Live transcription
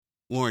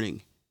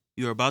Warning,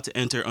 you are about to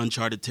enter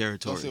uncharted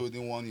territory. Don't say we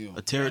didn't warn you.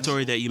 A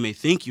territory that you may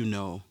think you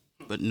know,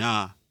 but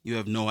you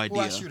have no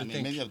idea.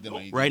 Many of them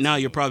are Right now,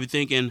 you're probably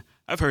thinking,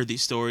 I've heard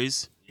these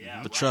stories,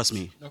 but trust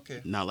me,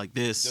 Okay. not like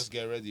this. Just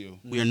get ready.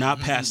 We are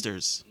not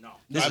pastors. No.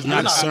 This is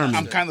not a sermon.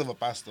 I'm kind of a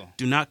pastor.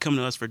 Do not come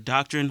to us for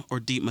doctrine or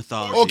deep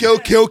mythology.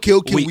 Okay.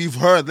 We- We've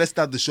heard. Let's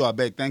start the show, I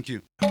beg. Thank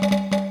you.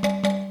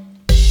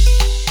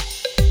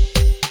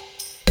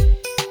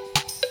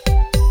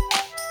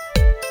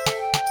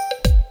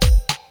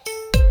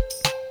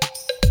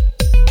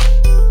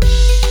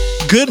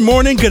 Good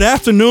morning, good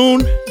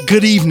afternoon,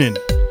 good evening.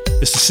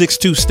 It's the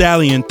 6'2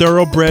 Stallion,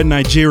 thoroughbred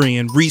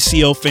Nigerian,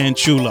 Ricio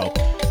Fanchulo.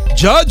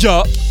 Judge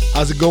up.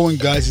 How's it going,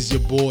 guys? It's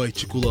your boy,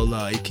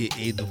 Chukwulola,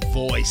 a.k.a. the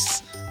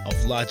voice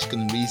of logic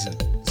and reason.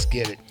 Let's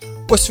get it.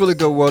 What's really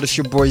good, world? It's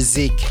your boy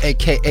Zeke,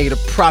 aka the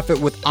prophet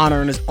with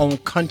honor in his own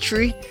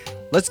country.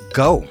 Let's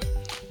go.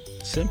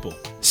 Simple.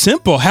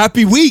 Simple.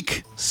 Happy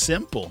week.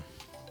 Simple.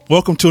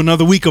 Welcome to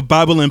another week of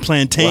Bible and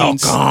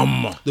Plantains.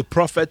 Welcome. The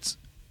prophet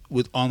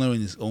with honor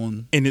in his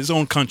own In his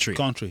own country.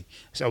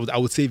 So I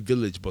would say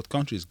village, but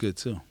country is good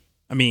too.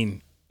 I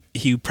mean,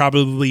 he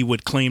probably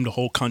would claim the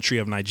whole country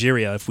of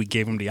Nigeria if we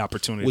gave him the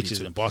opportunity Which is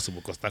to.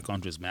 impossible because that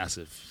country is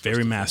massive.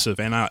 Very massive.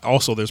 And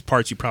also, there's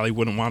parts you probably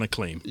wouldn't want to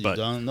claim. You But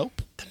don't know.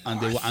 And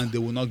they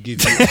will not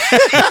give you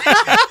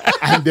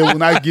and they will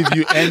not give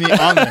you any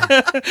honor.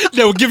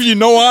 they will give you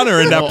no honor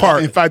in that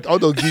part. In fact, all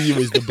they'll give you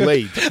is the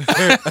blade.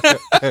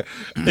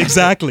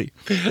 Exactly.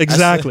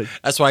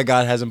 That's why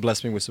God hasn't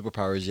blessed me with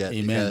superpowers yet.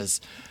 Amen.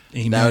 Because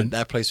Amen.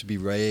 that place would be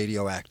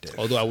radioactive.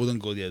 Although I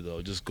wouldn't go there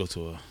though. Just go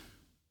to a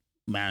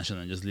mansion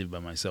and just live by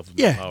myself with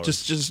my Yeah,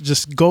 powers.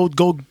 just go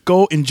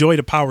enjoy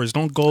the powers.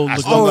 Don't go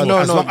As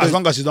look.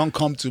 long as you don't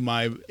come to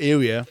my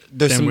area,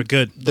 Then we're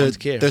good. don't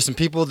care. There's some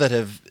people that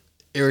have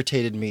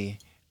irritated me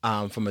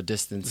from a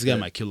distance. This guy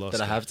might kill us.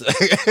 That I have to.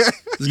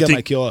 This guy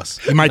might kill us.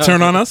 You might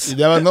turn on us. You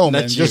never know,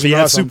 man. Not you. Just If he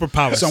has remember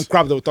superpowers. Some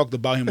crap that we talked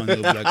about him and they'll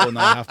be like, oh, now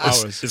I have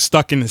powers. It's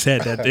stuck in his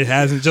head that it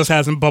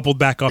hasn't bubbled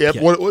back up Yeah,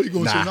 yet. what are you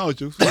going to say now,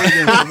 Jukes? What are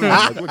you gonna say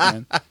now? Like, what,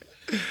 man?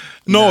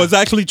 No, it's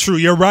actually true.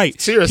 You're right.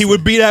 Seriously. He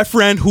would be that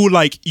friend who,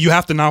 like, you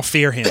have to now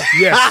fear him.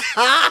 Yes.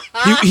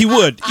 He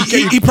would.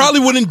 He probably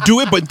wouldn't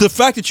do it, but the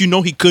fact that you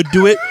know he could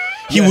do it,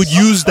 he would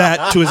use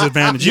that to his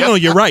advantage. You know,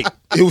 you're right.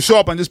 He'll show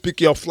up and just pick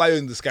you up, fly you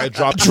in the sky,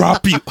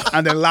 drop you.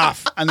 and then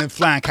laugh, and then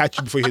fly and catch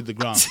you before you hit the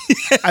ground.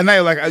 And now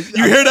you're like,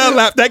 You hear that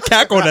laugh, that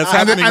cackle that's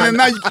and then happening.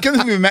 now you can't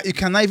even be mad, you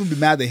cannot even be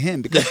mad at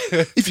him because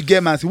if you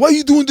get mad and say, why are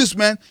you doing this,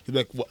 man? You're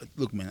like, what?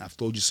 Look, man, I've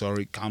told you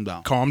sorry. Calm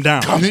down. Calm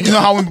down. You know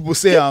how when people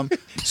say,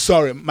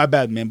 sorry, my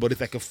bad, man, but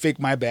it's like a fake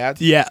my bad.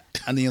 Yeah.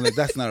 And then you're like,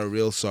 that's not a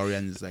real sorry.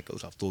 And it's like, oh,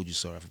 I've told you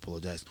sorry. I've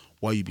apologized.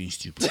 Why are you being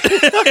stupid?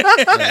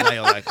 And now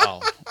you're like,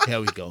 oh, here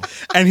we go.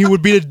 And he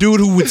would be the dude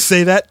who would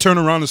say that, turn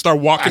around and start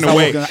walking Start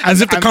away walking.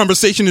 as if the And-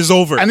 conversation is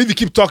over. And if you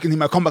keep talking, he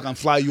might come back and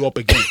fly you up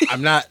again.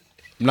 I'm not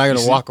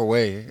gonna walk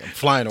away. I'm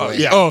flying away.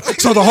 yeah. Oh,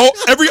 so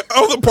every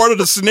other part of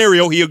the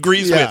scenario he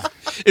agrees Yeah.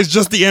 with. It's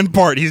just the end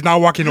part. He's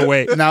not walking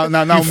away. Now,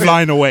 You're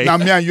flying away. Now,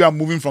 me and you are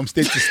moving from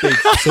state to state,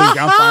 so you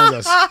can find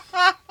us.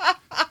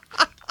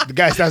 The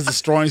guy starts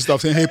destroying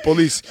stuff, saying, "Hey,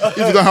 police! If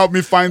you don't help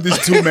me find these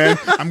two men,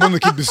 I'm going to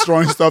keep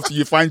destroying stuff till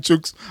you find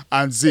Chooks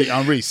and Z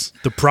and Reese."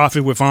 The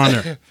prophet with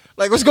honor.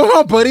 Like, what's going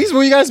on, buddies?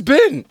 Where you guys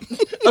been?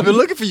 I've been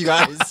looking for you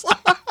guys.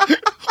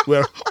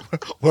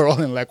 We're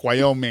all in like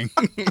Wyoming,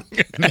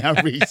 me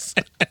and Reese,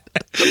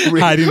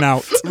 Hiding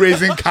out.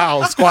 raising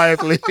cows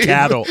quietly,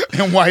 Cattle.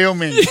 in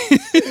Wyoming.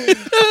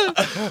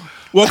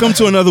 Welcome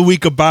to another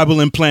week of Bible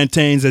and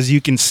Plantains. As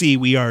you can see,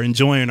 we are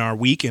enjoying our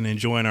week and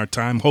enjoying our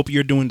time. Hope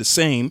you're doing the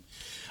same.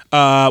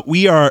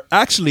 We are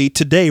actually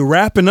today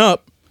wrapping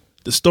up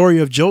the story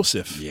of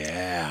Joseph.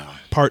 Yeah.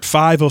 Part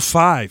 5 of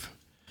 5.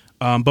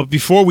 But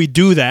before we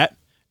do that,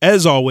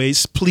 as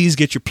always, please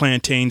get your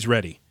plantains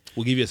ready.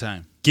 We'll give you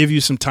time. Give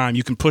you some time.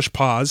 You can push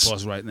pause.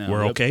 Pause right now.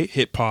 We're Yep. okay.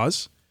 Hit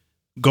pause.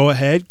 Go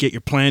ahead, get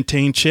your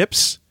plantain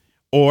chips.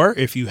 Or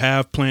if you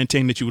have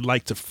plantain that you would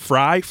like to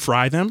fry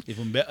them.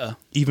 Even better.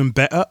 Even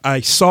better. I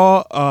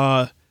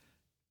saw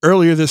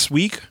earlier this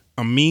week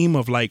a meme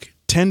of like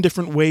 10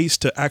 different ways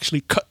to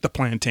actually cut the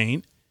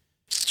plantain.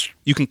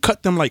 You can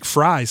cut them like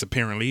fries,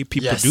 apparently.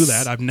 People Yes. do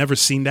that. I've never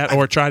seen that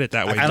or tried it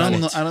that way. I don't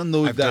know. it. I don't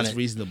know if I've done that's it.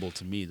 reasonable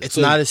to me. Though. It's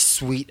So- not as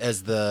sweet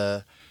as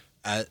the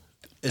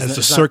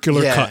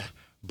circular cut.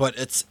 but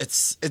it's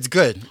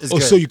good. It's Oh,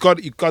 good. so you cut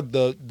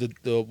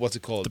the what's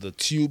it called? The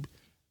tube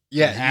in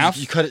half?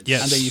 You cut it.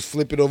 Yes. and then you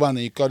flip it over and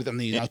then you cut it and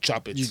then you now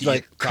chop it. You So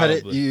like cut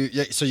it.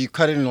 probably- So you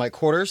cut it in like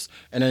quarters,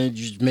 and then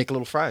you make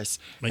little fries.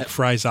 Make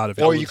fries out of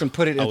it. Or you can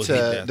put it I would hate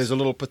into. that. There's a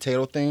little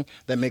potato thing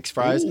that makes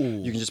fries.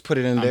 Ooh. You can just put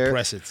it in And there.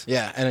 press it.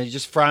 Yeah, and then you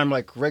just fry them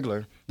like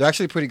regular. They're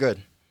actually pretty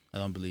good. I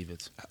don't believe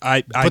it.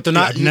 But they're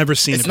not. I've never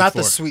seen it's it not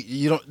before. the sweet.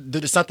 You don't.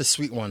 It's not the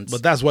sweet ones.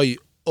 But that's why it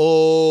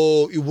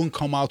won't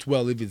come out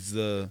well if it's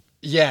the.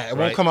 yeah, it Right.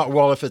 won't come out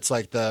well if it's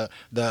like the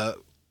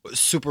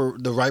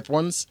ripe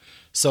ones.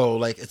 So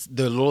like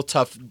they're a little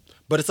tough,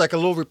 but it's like a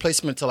little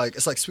replacement to like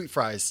it's like sweet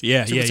fries.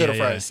 Yeah, sweet yeah, potato yeah,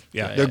 fries.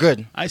 yeah. They're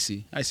good. I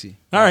see. All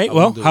right. I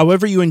Well, won't do it.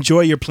 however you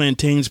enjoy your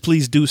plantains,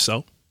 please do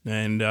so.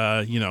 And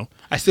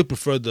I still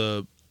prefer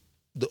the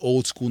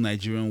old school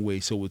Nigerian way.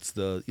 So it's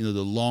the the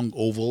long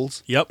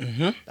ovals. yep,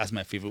 That's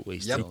my favorite way.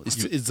 Yep.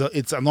 Still,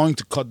 it's annoying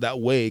to cut that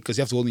way because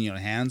you have to hold it in your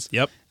hands.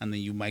 Yep. And then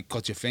you might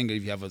cut your finger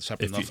if you have a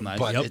sharp If enough you- knife.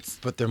 But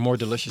but they're more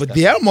delicious. But that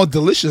they way. are more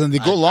delicious and they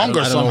go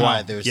longer I don't know somehow.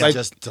 why. They're Like,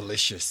 just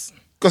delicious.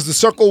 because the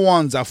circle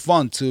ones are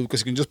fun too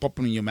because you can just pop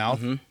them in your mouth.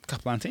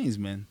 Got plantains,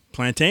 man.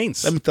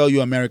 plantains. Let me tell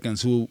you,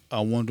 Americans who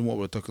are wondering what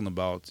we're talking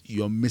about,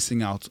 you're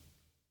missing out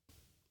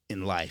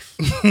in life.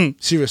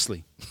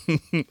 Seriously.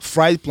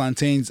 Fried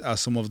plantains are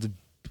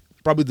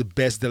probably the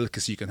best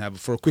delicacy you can have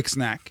for a quick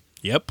snack.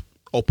 Yep,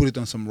 Or put it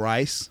on some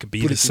rice. Could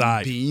be put the it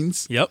side. in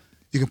beans. yep.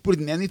 You can put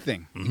it in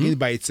anything. You can eat it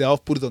by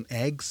itself, put it on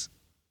eggs.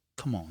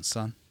 Come on,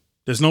 son.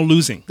 There's no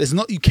losing.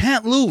 You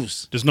can't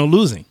lose. There's no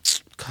losing.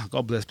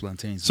 God bless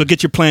plantains. So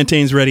get your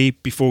plantains ready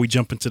before we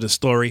jump into the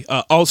story.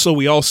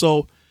 We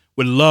also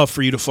would love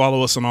for you to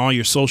follow us on all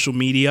your social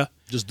media,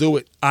 Just do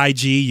it.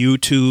 IG,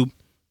 YouTube,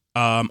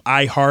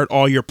 iHeart,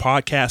 all your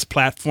podcast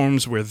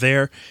platforms. We're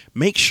there.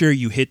 Make sure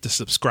you hit the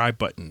subscribe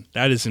button.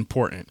 That is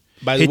important.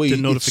 By the hit way, the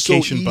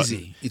notification it's so easy.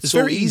 button. It's so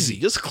very easy.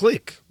 Just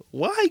click.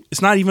 Why?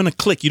 It's not even a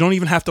click. You don't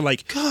even have to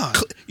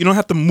you don't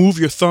have to move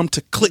your thumb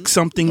to click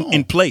something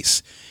in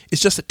place.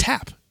 It's just a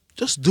tap.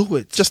 Just do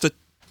it.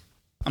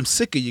 I'm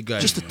sick of you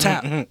guys. Just a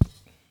tap.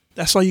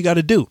 That's all you got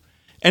to do.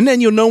 And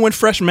then you'll know when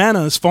fresh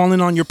manna is falling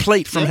on your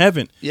plate from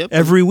heaven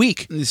every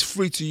week. And it's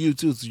free to you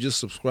too to just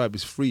subscribe.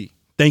 It's free.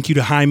 Thank you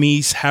to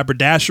Jaime's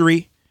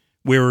Haberdashery,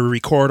 where we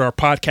record our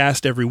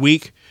podcast every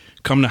week.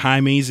 Come to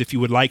Jaime's if you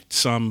would like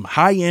some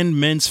high-end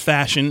men's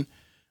fashion,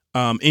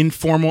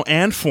 informal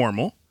and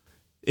formal.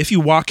 If you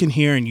walk in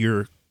here and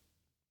you're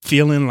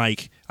feeling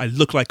like I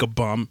look like a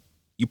bum,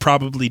 you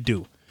probably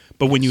do.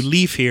 But when you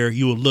leave here,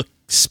 you will look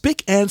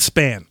spick and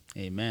span.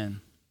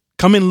 Amen.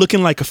 Come in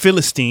looking like a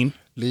Philistine,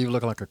 Leave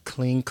looking like a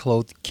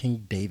clean-clothed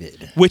King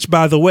David. which,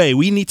 by the way,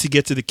 we need to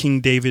get to the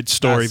King David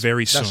story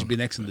very That should soon. be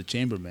next in the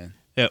chamber, man.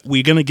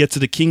 We're going to get to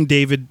the King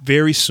David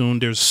very soon.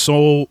 There's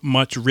so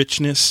much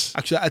richness.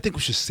 Actually, I think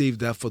we should save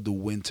that for the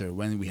winter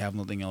when we have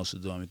nothing else to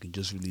do and we can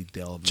just really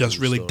delve. Just into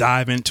the really story.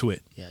 dive into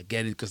it. Yeah,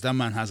 get it because that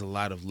man has a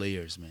lot of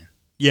layers, man.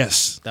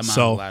 Yes. That man has a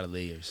So lot of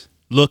layers.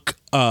 look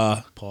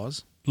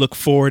Pause. look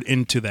forward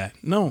into that.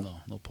 No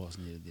No pause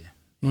needed there.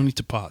 need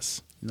to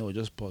pause. No,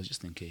 just pause,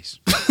 just in case.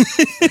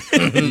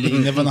 You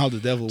never know how the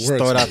devil works. Just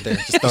throw it man. out there.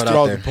 Just throw it Throw out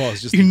out there. the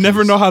pause. Just You in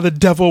never case. know how the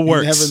devil You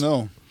works. never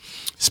know.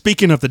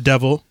 Speaking of the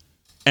devil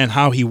and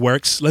how he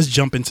works, let's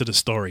jump into the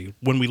story.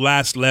 When we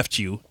last left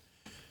you,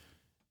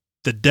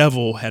 the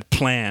devil had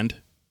planned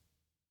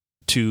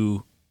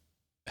to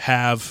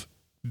have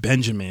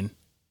Benjamin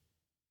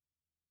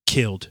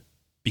killed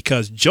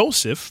because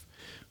Joseph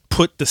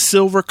put the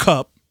silver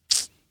cup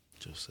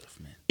Joseph,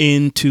 man.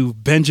 into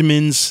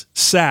Benjamin's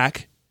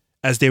sack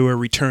as they were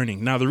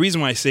returning. Now, the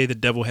reason why I say the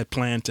devil had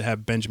planned to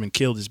have Benjamin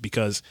killed is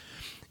because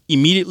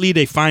immediately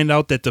they find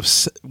out that the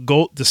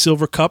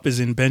silver cup is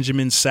in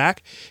Benjamin's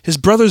sack. His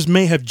brothers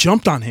may have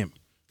jumped on him.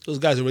 Those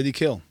guys already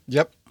killed.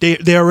 Yep.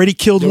 They already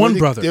killed one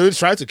brother. They already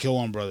tried to kill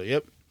one brother.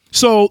 Yep.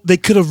 So they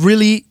could have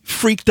really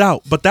freaked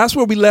out. But that's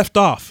where we left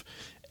off.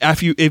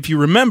 If you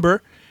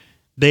remember,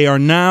 they are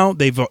now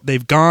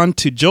they've gone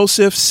to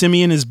Joseph.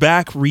 Simeon is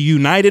back,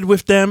 reunited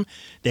with them.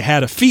 They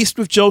had a feast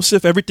with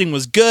Joseph. Everything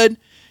was good,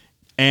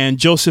 and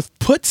Joseph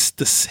puts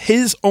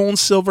his own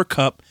silver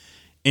cup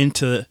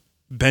into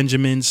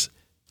Benjamin's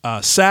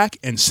sack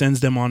and sends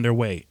them on their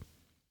way.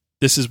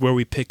 This is where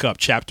we pick up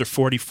chapter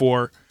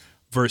 44,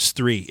 verse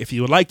 3. If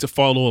you would like to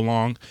follow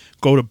along,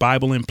 go to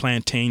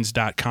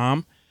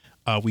BibleandPlantains.com.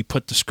 We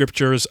put the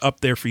scriptures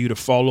up there for you to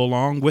follow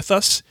along with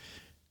us.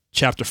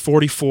 Chapter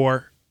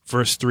 44,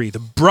 verse 3. The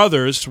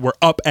brothers were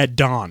up at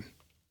dawn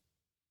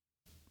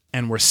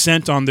and were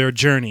sent on their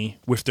journey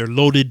with their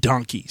loaded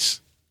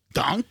donkeys.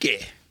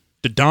 Donkey.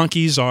 The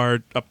donkeys are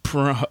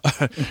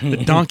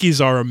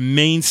a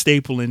main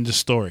staple in the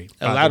story.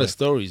 A lot of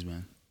stories,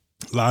 man.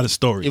 A lot of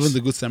stories. Even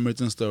the Good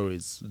Samaritan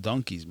stories.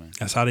 Donkeys, man.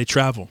 That's how they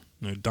travel.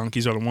 The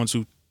donkeys are the ones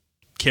who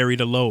carry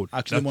the load.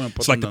 Actually, more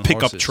It's like important the than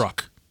pickup horses.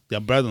 truck. They're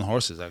better than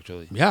horses,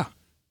 actually. Yeah.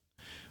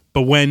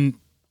 But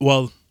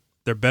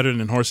they're better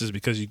than horses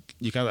because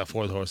You can't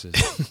afford horses.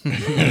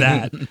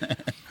 that.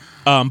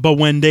 But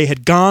when they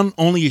had gone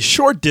only a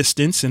short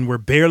distance and were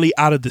barely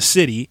out of the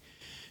city,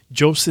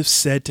 Joseph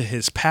said to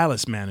his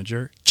palace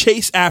manager,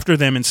 "Chase after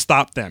them and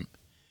stop them.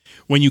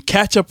 When you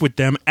catch up with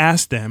them,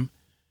 ask them,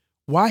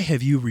 'Why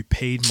have you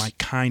repaid my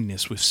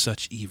kindness with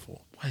such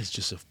evil?'" Why is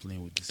Joseph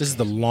playing with this? This is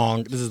the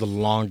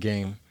long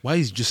game. Why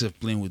is Joseph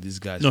playing with these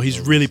guys? No, he's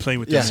really playing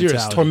with Yeah, their seriously.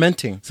 mentality.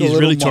 Tormenting. It's a He's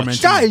little really much.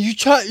 tormenting.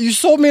 Guy, you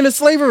sold me into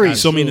slavery.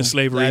 So mean to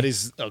slavery. That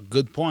is a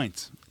good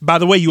point. By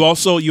the way, you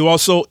also,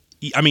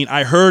 I mean,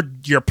 I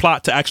heard your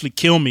plot to actually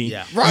kill me.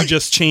 Yeah. You Right.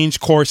 just changed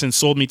course and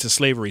sold me to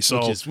slavery.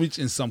 So Which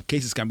in some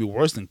cases can be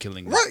worse than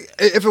killing them. Right.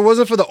 If it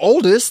wasn't for the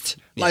oldest,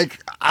 like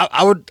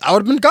I would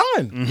have been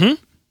gone.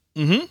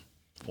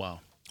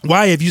 Wow.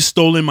 why have you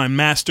stolen my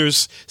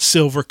master's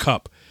silver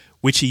cup?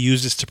 which he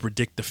uses to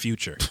predict the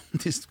future.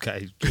 This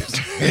guy,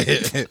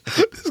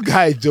 this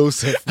guy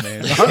Joseph,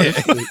 man.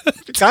 Honestly.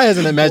 Guy has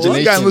an This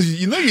imagination. guy knows,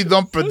 you know you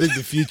don't predict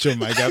the future,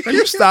 my guy. Can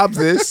you stop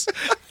this?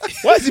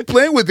 Why is he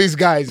playing with these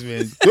guys,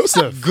 man?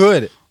 Joseph,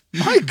 Good.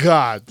 my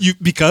God.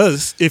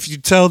 Because if you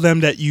tell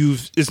them that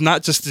it's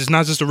not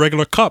just a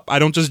regular cup. I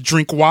don't just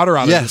drink water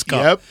out Yeah. of this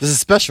cup. Yep. This is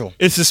special.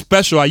 It's a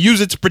special. I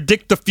use it to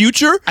predict the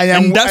future, I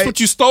that's what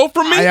you stole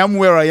from me I am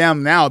where I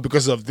am now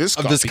because of this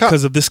cup. this cup.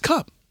 because of this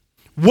cup.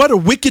 What a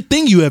wicked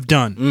thing you have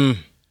done.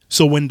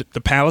 So when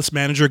the palace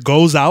manager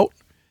goes out,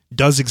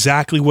 does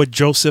exactly what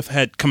Joseph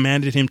had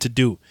commanded him to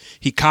do.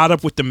 He caught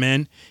up with the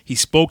men. He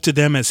spoke to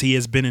them as he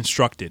has been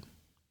instructed.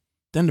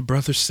 Then the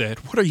brothers said,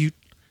 What are you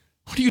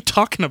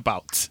talking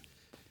about?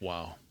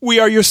 Wow. We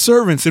are your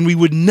servants, and we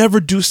would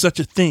never do such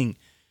a thing.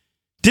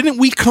 Didn't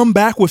we come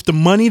back with the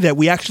money that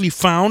we actually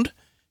found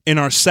in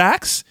our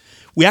sacks?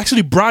 We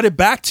actually brought it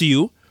back to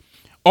you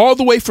all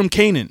the way from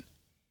Canaan.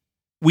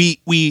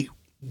 We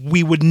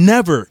would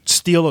never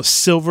steal a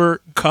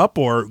silver cup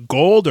or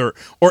gold or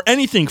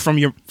anything from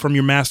your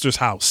master's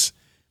house.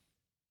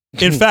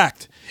 In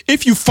fact,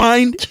 if you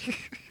find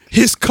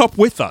his cup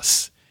with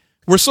us,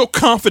 we're so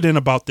confident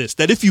about this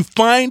that if you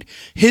find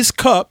his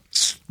cup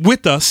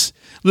with us,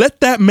 let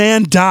that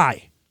man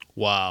die,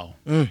 Wow.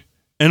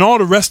 and all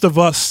the rest of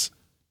us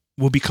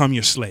will become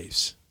your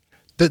slaves.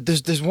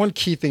 There's one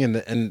key thing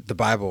in the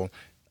Bible.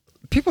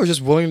 People are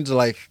just willing to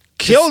like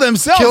Kill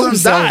themselves kill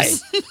and die.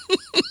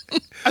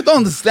 I don't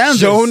understand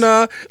this.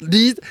 Jonah,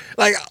 these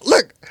like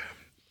look,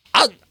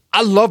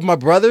 I love my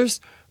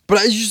brothers,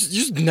 but you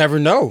just never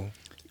know.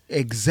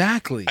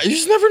 Exactly. You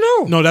just never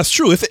know. No, that's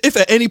true. If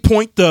at any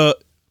point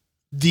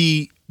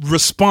the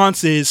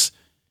response is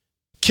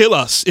kill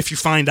us if you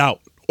find out,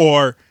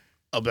 or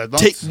Oh, but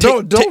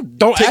Don't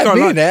take add our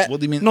me life. that. What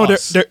do you mean? no,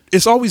 us?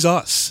 it's always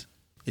us,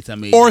 It's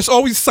amazing. or it's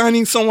always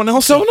signing someone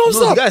else. Someone else no,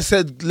 the up. guy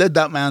said, "Let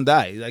that man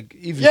die." Like,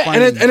 if you Yeah,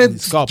 find and him then in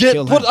his cup, get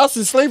kill put him. us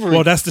in slavery.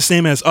 Well, that's the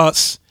same as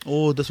us.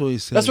 Oh, that's what he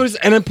said. That's what he's,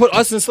 and then put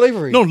us in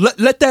slavery. No,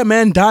 let that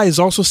man die is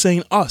also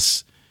saying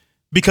us,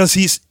 because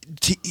he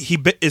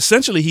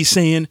essentially he's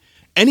saying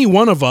any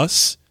one of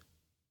us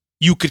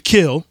you could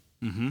kill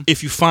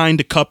if you find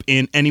the cup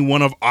in any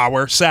one of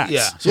our sacks.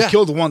 Yeah. So Yeah.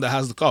 kill the one that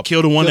has the cup.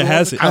 Kill the one that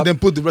has it, and then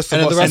put the rest of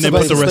And us the rest and then of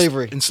put us the in rest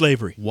slavery. in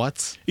slavery.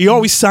 What? You're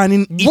always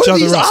signing each What are other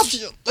these up.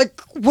 options? Like,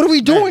 what are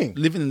we doing?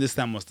 Living in this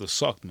time must have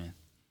sucked, man.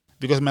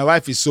 Because my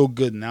life is so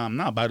good now. I'm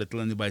not about to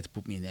tell anybody to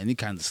put me in any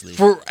kind of slavery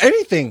For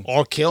anything.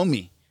 or kill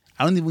me.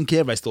 I don't even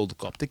care if I stole the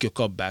cup. Take your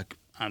cup back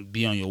and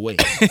be on your way.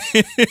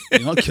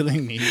 You're not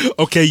killing me.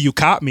 Okay, you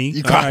caught me.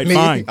 You All caught right, me.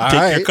 fine. All Take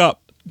your right.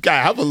 cup. Guy,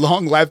 I have a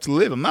long life to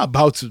live. I'm not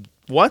about to.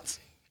 What?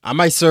 I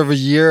might serve a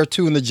year or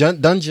two in the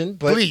dungeon,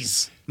 but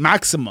Please.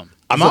 Maximum.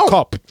 I'm For out.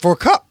 cup. For a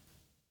cup.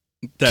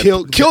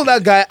 Kill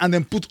that guy and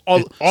then put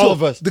all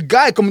of us. The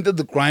guy committed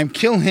the crime,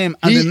 kill him,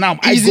 and then now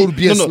I Easy- go to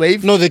be a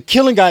slave. No, the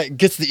killing guy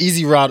gets the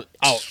easy route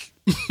out.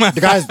 the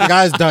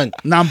guy's done.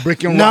 Now I'm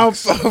breaking Now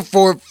rocks.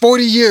 for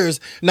 40 years,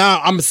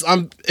 now I'm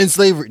in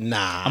slavery.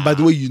 Nah. And by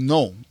the way, you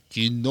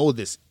know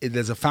this.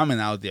 There's a famine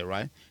out there,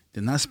 right?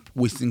 They're not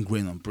wasting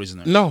grain on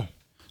prisoners. No.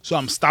 So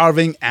I'm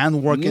starving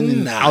and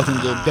working Nah. out in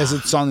the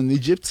desert sun in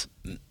Egypt.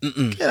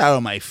 Get out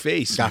of my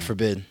face. God man.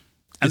 forbid.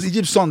 And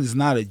Egypt sun is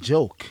not a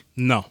joke.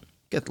 No.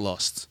 Get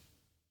lost.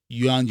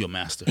 You and your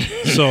master.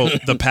 So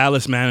the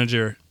palace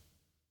manager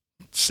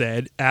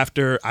said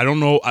after, I don't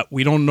know,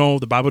 we don't know,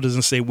 the Bible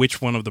doesn't say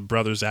which one of the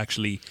brothers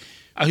actually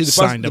Actually,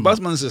 signed the them up. boss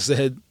manager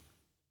said,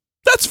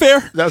 That's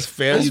fair. that's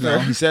fair, That's you know.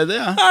 fair. He said,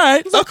 yeah. All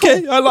right.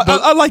 Okay.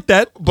 I like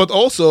that. But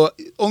also,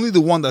 only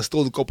the one that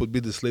stole the cup would be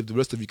the slave. The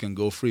rest of you can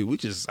go free,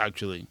 which is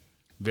actually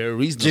very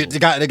reasonable.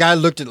 The guy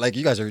looked at like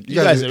you guys are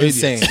guys are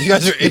insane. idiots. You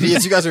guys are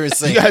idiots. You guys are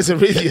insane. You guys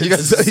are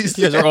idiots.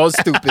 You guys are all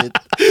stupid.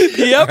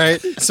 Yep.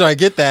 Right? So I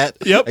get that.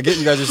 Yep. I get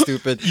you guys are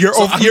stupid. You're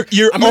So over- I'm-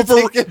 you're I'm gonna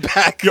over- take it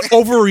back. Your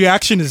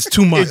overreaction is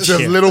too much. It's just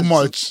here. a little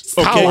much.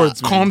 Okay,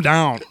 Cowards, man. calm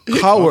down.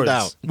 Cowards.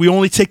 down. We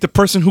only take the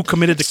person who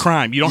committed the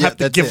crime. You don't Yeah, have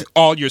to that's give it.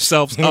 all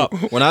yourselves up.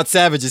 We're not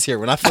savages here.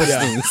 We're not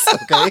Philistines.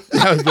 Okay.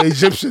 Yeah, the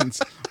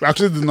Egyptians. We're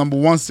actually the number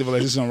one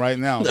civilization right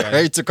now. Guys.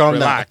 Right, to calm down.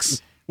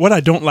 Relax. What I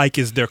don't like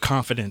is their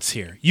confidence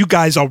here. You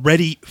guys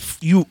already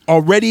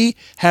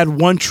had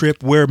one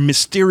trip where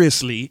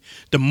mysteriously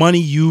the money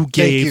you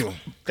gave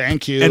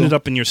Thank you. ended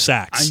up in your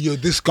sacks. And you're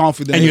this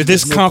confident. And you're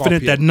this There's no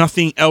confident copy. that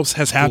nothing else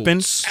has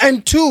happened.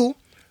 And two,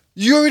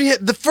 you already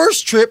had the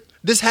first trip.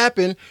 This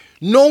happened.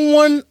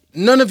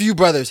 None of you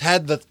brothers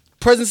had the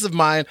presence of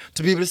mind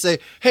to be able to say,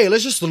 "Hey,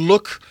 let's just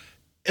look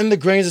in the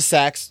grains of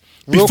sacks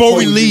real Before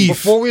we quick, leave.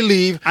 Before we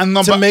leave, and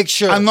to make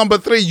sure." And number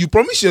 3, you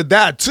promise your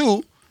dad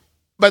too.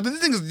 But the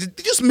thing is,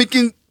 they're just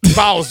making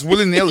vows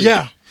willy nilly.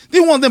 Yeah. They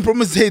want them to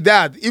promise, hey,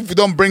 dad, if we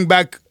don't bring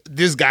back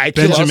this guy,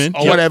 kill Benjamin,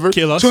 us or yep, whatever.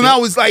 kill us, so yep.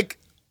 now it's like,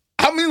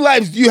 how many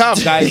lives do you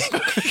have, guys?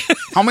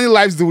 How many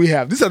lives do we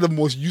have? These are the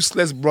most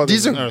useless brothers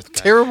These on are earth.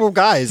 guys. terrible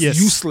guys. Yes.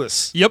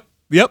 Useless. Yep.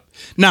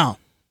 Now,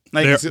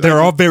 Like, they're, is it they're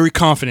like- all very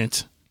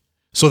confident.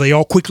 So they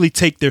all quickly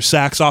take their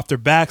sacks off their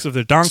backs of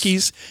their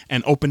donkeys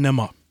and open them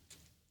up.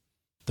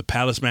 The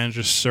palace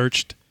manager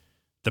searched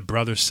the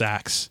brother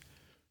sacks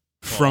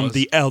from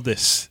the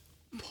eldest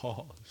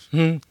Pause.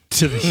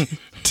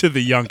 to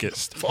the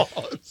youngest.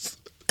 Pause.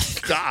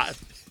 God.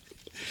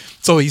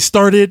 So he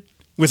started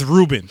with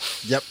Reuben.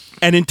 Yep.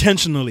 And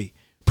intentionally,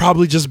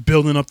 probably just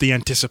building up the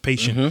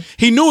anticipation.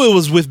 He knew it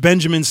was with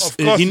Benjamin. Of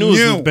course He knew it was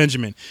knew. with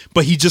Benjamin,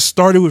 but he just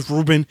started with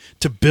Reuben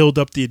to build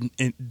up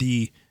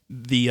the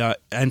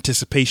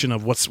anticipation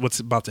of what's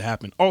about to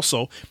happen.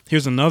 Also,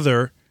 here's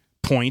another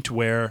point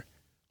where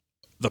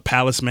the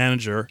palace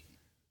manager,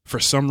 for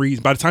some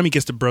reason, by the time he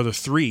gets to brother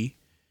 3,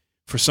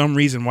 for some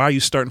reason, why are you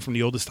starting from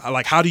the oldest?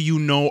 Like, how do you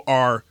know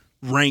our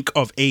rank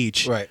of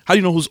age? Right. How do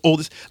you know who's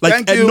oldest? Like,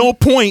 Thank at you. no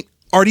point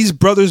are these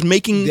brothers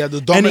making They're the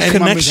any dumbest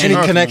human beings on Any earth,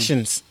 man.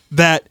 connections?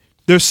 that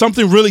there's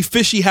something really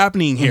fishy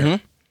happening here.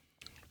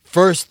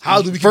 First,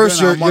 How do we keep first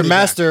getting our your money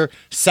master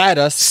sat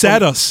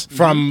us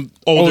From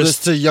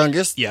oldest to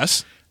youngest.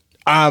 Yes.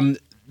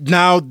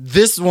 Now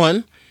this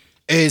one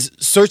is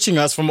searching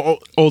us from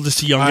Oldest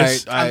to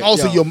youngest. And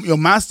also, your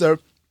master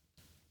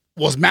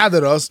was mad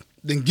at us,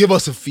 then give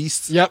us a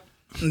feast. Yep.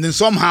 And then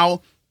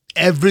somehow,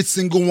 every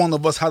single one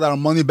of us had our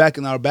money back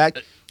in our bag.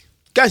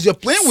 Guys, you're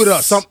playing with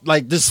us.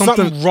 There's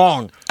something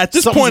wrong. At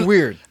this Something's point,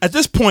 weird. At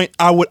this point,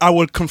 I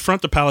would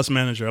confront the palace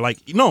manager. Like,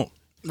 no,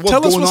 What's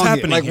tell us going what's on here?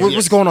 happening Like, here.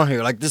 what's going on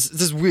here? Like, this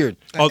is weird.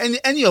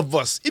 Any of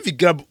us, if you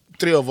grab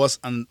 3 of us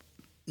and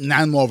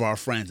 9 more of our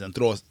friends and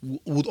throw us,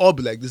 would all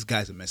be like, these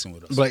guys are messing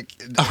with us. Like,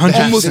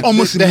 100%.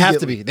 Almost they have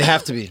to immediately. be. They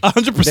have to be.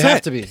 100%. They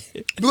have to be.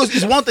 Because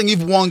it's one thing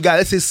if one guy,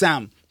 let's say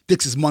Sam,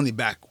 takes his money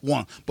back,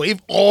 one. But if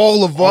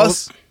all of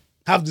us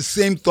have the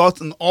same thoughts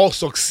and all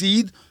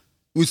succeed,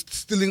 we're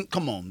stealing.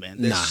 Come on, man.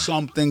 There's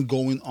something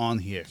going on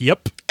here.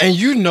 Yep. And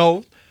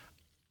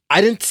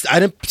I didn't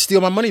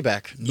steal my money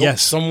back. Nope.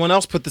 Yes. Someone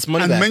else put this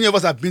money And back. many of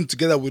us have been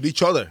together with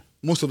each other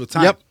most of the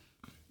time. Yep.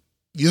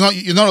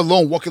 You're not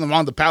alone walking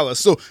around the palace.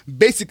 So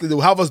basically, they'll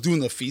have us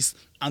doing a feast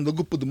and they'll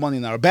go put the money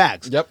in our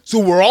bags. Yep. So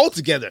we're all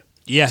together.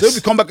 Yes. So if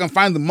we come back and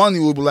find the money,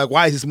 we'll be like,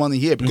 why is this money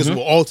here? Because we're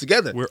all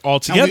together. We're all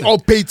And together. we all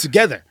paid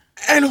together.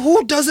 And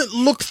who doesn't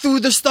look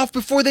through the stuff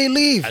before they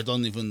leave? I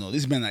don't even know.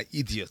 These men are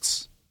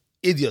idiots.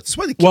 Idiots. That's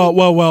why they kill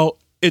Well.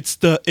 It's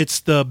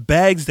the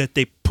bags that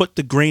they put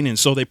the grain in.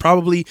 So they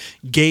probably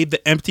gave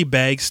the empty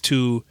bags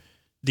to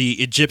the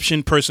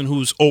Egyptian person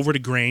who's over the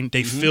grain.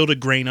 They fill the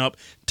grain up,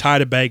 tie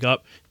the bag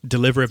up,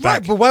 deliver it back.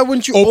 Right, but why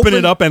wouldn't you open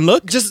it up and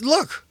look? Just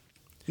look.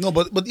 No,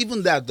 but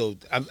even that though.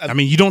 I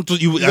mean, you don't.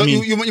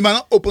 You might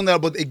not open that,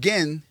 but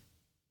again,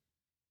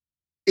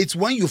 it's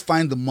when you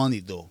find the money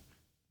though.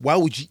 Why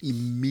would you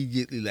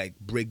immediately like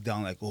break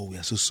down like, oh, we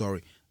are so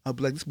sorry? I'll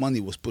be like, this money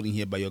was put in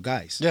here by your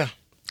guys. Yeah.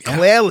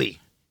 Clearly.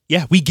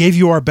 Yeah, we gave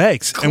you our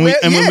bags, and when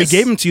we Yes.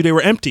 gave them to you, they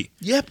were empty.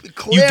 Yep,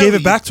 clearly. You gave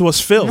it back to us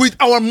filled. with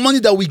our money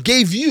that we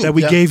gave you. that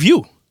we gave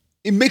you.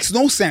 It makes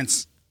no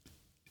sense.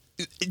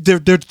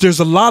 There's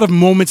a lot of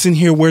moments in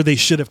here where they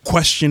should have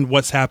questioned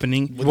what's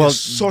happening. But Well, they're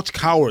such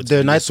cowards. They're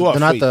man. not. so They're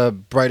not afraid. the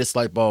brightest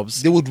light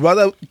bulbs. They would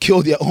rather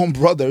kill their own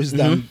brothers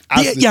than.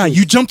 ask the truth.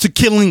 You jump to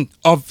killing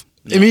of.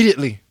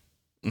 Immediately.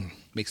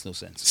 Makes no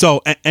sense.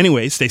 So,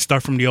 anyways, they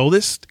start from the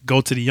oldest, go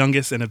to the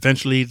youngest, and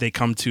eventually they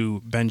come to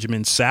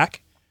Benjamin's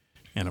sack,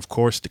 and of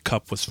course the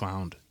cup was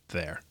found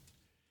there.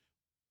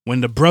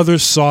 When the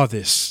brothers saw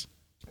this,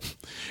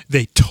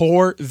 they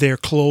tore their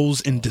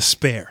clothes in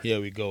despair. Here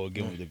we go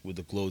again with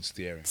the clothes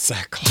tearing.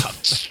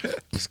 Sackcloth.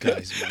 These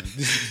guys, man.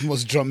 This is the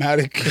most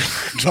dramatic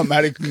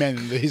men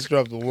in the history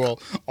of the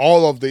world.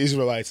 All of the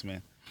Israelites,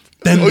 man.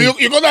 Then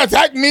You're gonna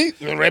attack me?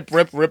 Rip.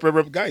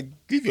 Guy,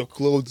 leave your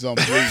clothes on,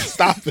 please.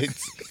 Stop it.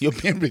 You're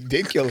being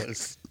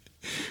ridiculous.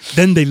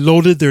 Then they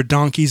loaded their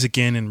donkeys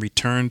again and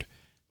returned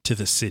to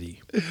the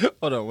city.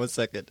 Hold on 1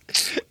 second.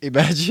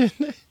 Imagine,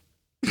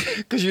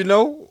 because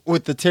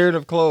with the tearing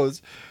of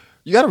clothes,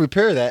 you got to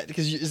repair that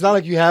because it's not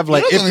like you have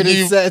like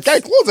infinite sets. Guy,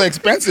 clothes are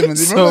expensive, man.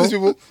 So, Remember these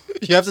people?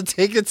 you have to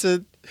take it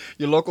to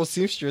your local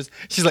seamstress.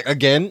 She's like,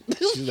 again?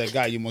 She's like,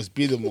 guy, you must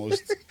be the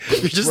most You're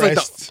just like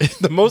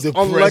depressed- the most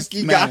depressed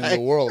unlucky man guy. in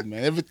the world,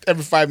 man.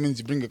 Every 5 minutes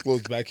you bring your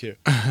clothes back here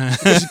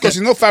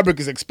because fabric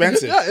is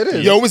expensive. Yeah, it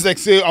is. You always like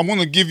say, I'm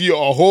gonna give you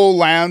a whole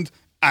land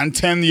and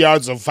 10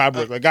 yards of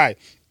fabric. Like, guy,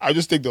 I'll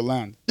just take the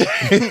land.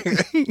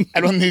 I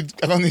don't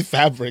need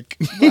fabric.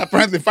 But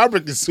apparently,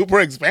 fabric is super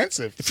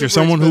expensive. If you're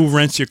someone who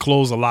rents your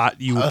clothes a lot,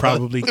 you would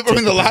probably They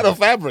bring a lot of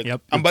fabric.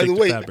 Yep, And you'll by the take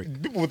way,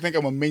 fabric. people would think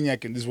I'm a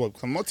maniac in this world.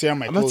 'Cause I'm not tearing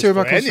my I'm clothes not tearing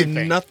my for clothes for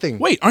anything. nothing.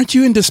 Wait, aren't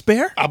you in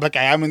despair? I'm like,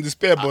 I am in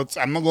despair, but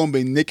I'm not going to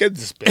be naked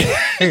despair.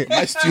 Am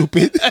I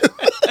stupid?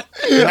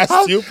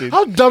 That's stupid.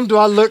 How dumb do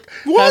I look?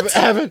 What?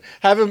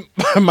 Having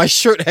my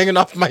shirt hanging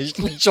off my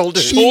shoulder,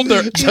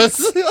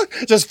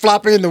 just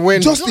flopping in the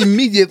wind. Just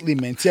immediately,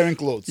 man, tearing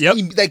clothes. Yep.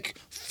 Like,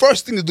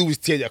 first thing to do is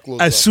tear their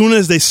clothes As off. soon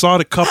as they saw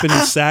the cup in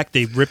his sack,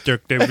 they ripped their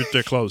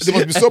clothes. They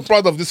must be so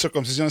proud of this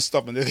circumcision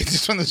stuff, and they're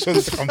just trying to show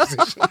the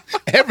circumcision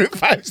every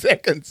 5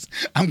 seconds.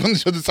 I'm going to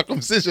show the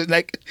circumcision.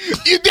 Like,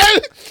 you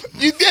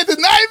dare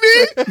deny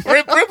me?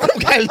 Rip,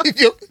 guy,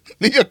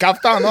 Leave your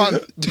kaftan on.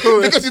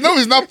 Because you know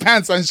it's not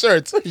pants and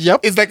shirts.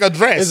 Yep. It's like a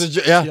dress.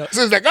 Yeah.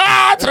 So it's like,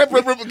 guys,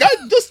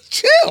 just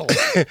chill.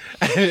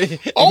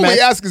 All we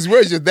ask is,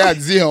 where's your dad?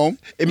 Is he home?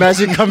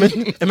 Imagine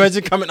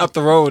coming up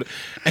the road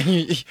and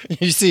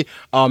you see,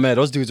 oh man,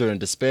 those dudes are in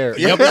despair.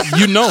 Yep.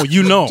 You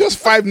know. Just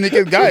 5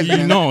 naked guys, You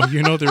man,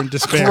 know they're in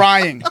despair.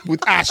 crying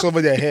with ash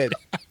over their head.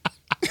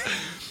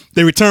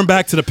 They returned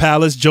back to the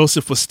palace.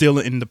 Joseph was still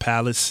in the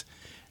palace,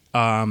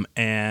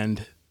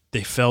 and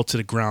they fell to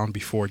the ground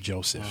before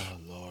Joseph.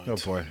 Oh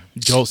boy.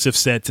 Joseph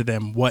said to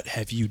them, "What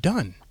have you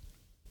done?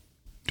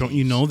 Don't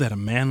you know that a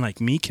man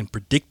like me can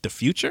predict the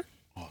future?"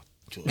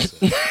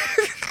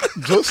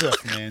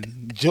 Joseph,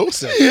 man.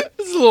 Joseph.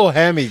 This is a little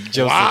hammy,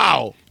 Joseph.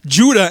 Wow.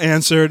 Judah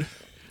answered,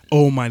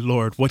 "Oh, my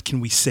Lord, what can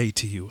we say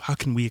to you? How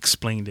can we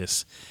explain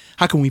this?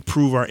 How can we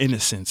prove our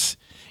innocence?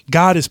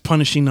 God is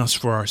punishing us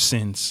for our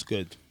sins.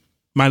 Good.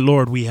 My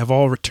Lord, we have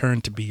all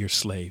returned to be your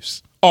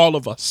slaves. All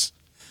of us.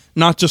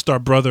 Not just our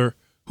brother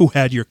who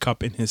had your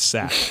cup in his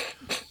sack."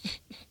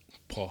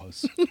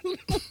 Pause.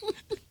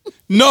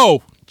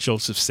 "No,"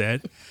 Joseph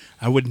said,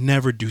 "I would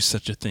never do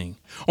such a thing.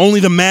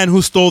 Only the man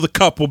who stole the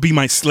cup will be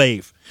my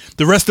slave.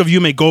 The rest of you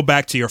may go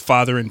back to your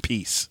father in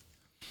peace."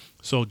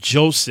 So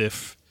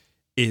Joseph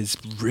is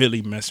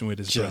really messing with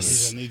his He's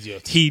brothers. an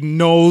idiot. He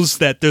knows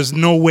that there's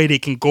no way they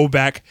can go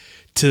back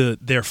to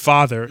their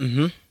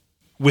father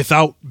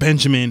without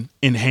Benjamin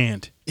in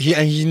hand.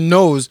 He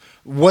knows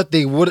what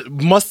they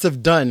must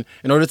have done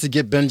in order to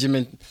get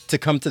Benjamin to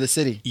come to the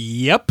city.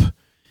 Yep.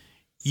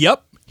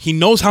 He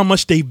knows how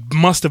much they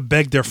must have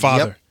begged their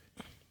father.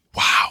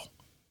 Wow.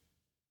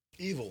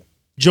 Evil.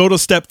 Judah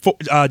steps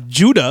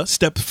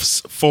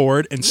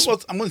forward and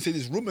I'm going to say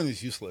this. Reuben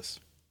is useless.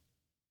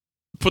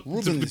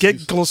 Reuben is get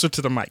useless. closer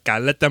to the mic, guy.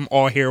 Let them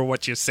all hear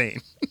what you're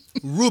saying.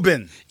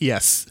 Reuben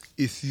Yes.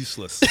 is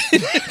useless.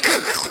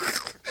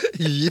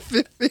 You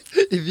think?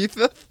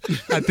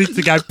 I think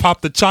the guy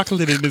popped the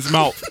chocolate in his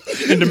mouth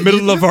in the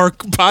middle of our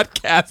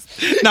podcast.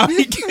 Now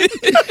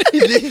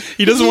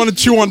he doesn't want to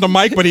chew on the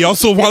mic, but he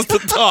also wants to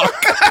talk.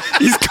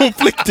 He's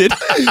conflicted.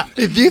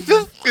 If you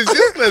think, It's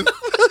useless.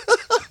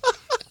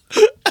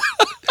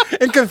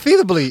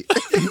 inconceivably.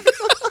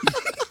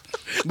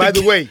 By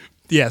the way,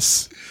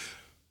 Yes.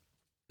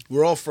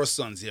 we're all first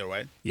sons here,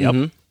 right? Yep.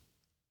 Mhm.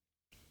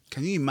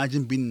 Can you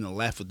imagine being in a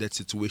life or death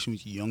situation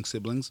with your young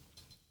siblings?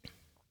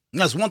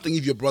 That's one thing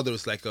if your brother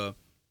is like a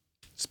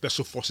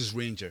special forces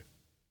ranger.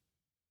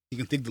 He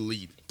can take the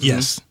lead.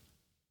 Yes.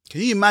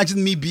 Can you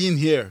imagine me being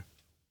here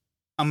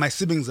and my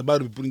siblings about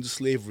to be put into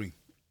slavery?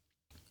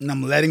 And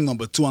I'm letting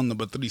number 2 and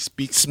number 3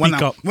 speak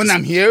up. When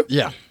I'm here?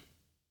 Yeah.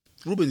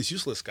 Reuben is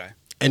useless, guy.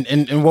 And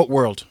in what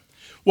world?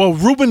 Well,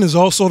 Reuben is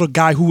also the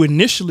guy who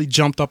initially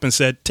jumped up and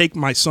said, "Take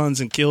my sons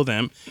and kill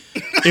them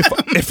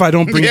if I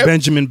don't bring Yep.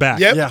 Benjamin back."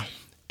 Yep. Yeah.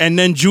 And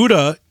then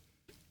Judah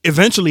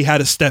eventually had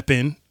to step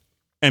in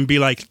and be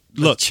like,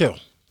 "Look, Chill.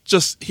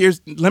 just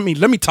let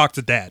me talk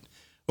to dad,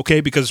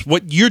 okay? Because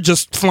what you're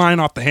just flying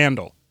off the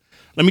handle.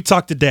 Let me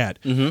talk to dad.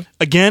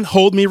 Again,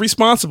 hold me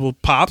responsible,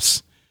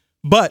 pops.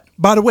 But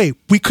by the way,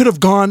 we could have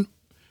gone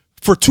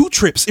for 2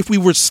 trips if we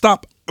were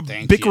stop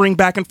Thank bickering you.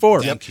 back and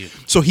forth. Thank you.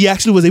 So he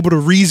actually was able to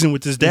reason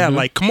with his dad.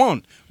 Like, come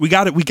on, we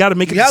got to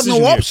make a We have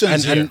decision no here.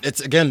 options here. And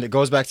it's again, it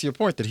goes back to your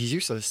point that he's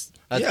useless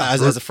as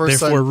a first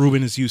Therefore, son.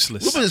 Reuben is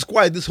useless. Reuben is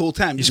quiet this whole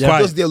time. He's because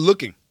quiet. they're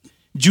looking.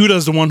 Judah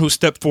is the one who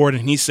stepped forward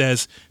and he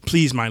says,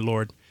 "Please, my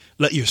Lord,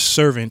 let your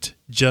servant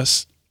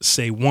just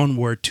say one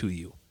word to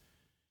you.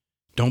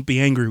 Don't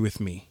be angry with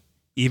me,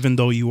 even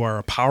though you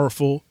are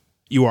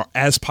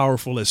as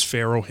powerful as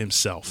Pharaoh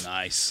himself."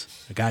 Nice.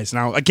 Guys,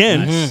 now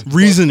again,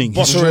 reasoning.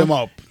 Butter him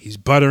up. He's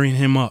buttering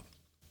him up.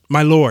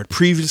 "My Lord,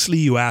 previously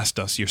you asked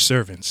us, your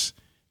servants,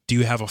 do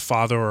you have a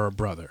father or a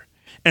brother?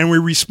 And we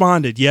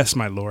responded, yes,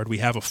 my Lord, we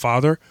have a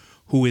father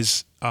who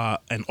is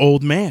an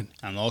old man."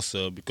 And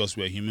also, because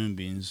we're human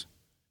beings,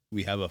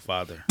 we have a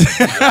father.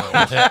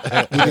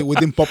 we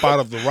didn't pop out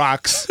of the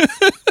rocks.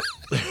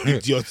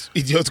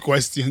 Idiot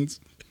questions.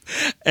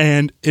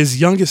 And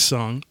his youngest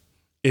son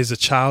is a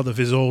child of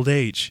his old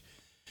age.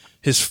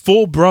 His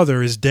full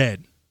brother is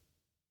dead.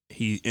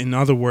 He, in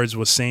other words,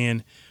 was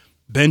saying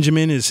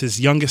Benjamin is his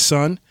youngest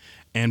son,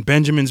 and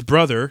Benjamin's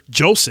brother,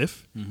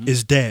 Joseph,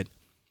 is dead.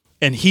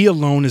 And he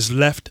alone is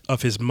left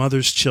of his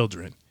mother's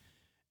children,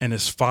 and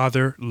his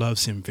father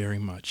loves him very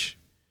much.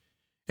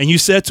 And you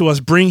said to us,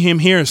 bring him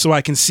here so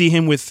I can see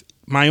him with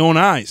my own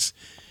eyes.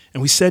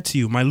 And we said to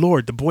you, my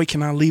Lord, the boy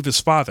cannot leave his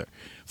father,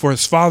 for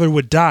his father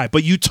would die.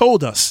 But you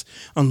told us,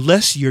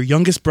 unless your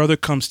youngest brother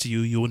comes to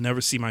you, you will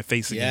never see my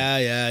face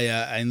again.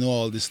 Yeah. I know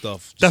all this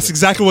stuff. That's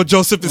exactly what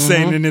Joseph is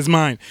saying in his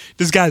mind.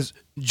 This guy's,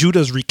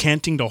 Judah's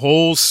recanting the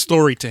whole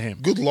story to him.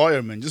 Good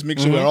lawyer, man. Just make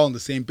sure we're all on the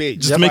same page.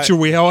 Just to make sure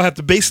we all have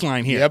the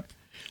baseline here. Yep.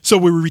 So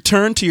we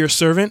returned to your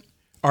servant,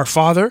 our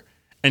father,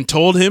 and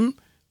told him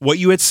what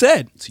you had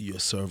said. To your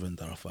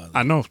servant, our father.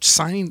 I know.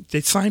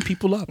 They sign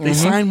people up. They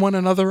sign one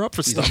another up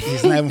for stuff.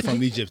 He's not even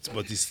from Egypt,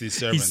 but he's his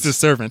servant. He's the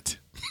servant.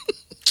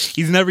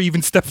 He's never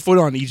even stepped foot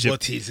on Egypt.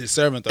 But he's his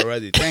servant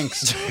already.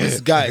 Thanks.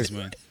 These guys,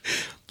 man.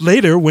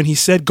 Later, when he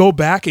said, "Go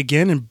back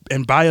again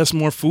and buy us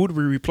more food,"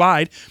 we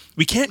replied,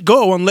 "We can't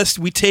go unless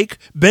we take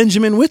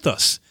Benjamin with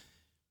us."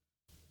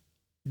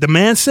 The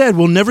man said,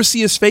 "We'll never see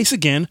his face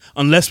again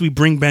unless we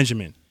bring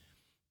Benjamin."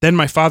 Then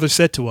my father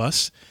said to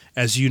us,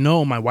 "As you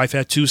know, my wife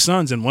had 2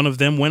 sons, and one of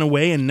them went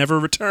away and never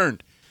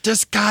returned."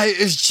 This guy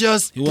is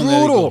just won't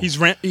let it go.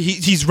 brutal.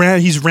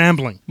 He's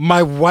rambling.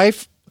 My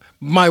wife.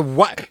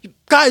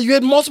 Guy, you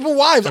had multiple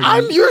wives.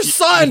 I'm your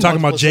son. I'm talking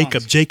about Multiple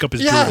Jacob. sons. Jacob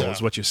is Yeah. brutal,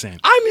 is what you're saying.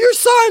 I'm your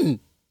son.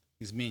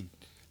 He's mean.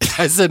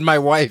 I said my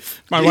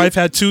wife. My wife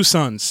had 2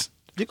 sons.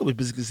 Jacob is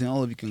basically saying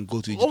all of you can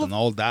go to Egypt and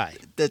all die.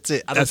 That's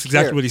it. I That's don't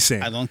exactly care. what he's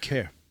saying. I don't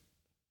care.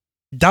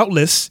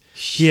 Doubtless,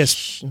 he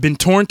has been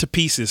torn to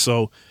pieces.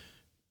 So,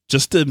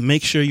 just to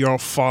make sure you're all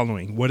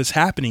following, what is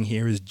happening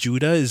here is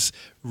Judah is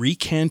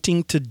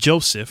recanting to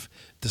Joseph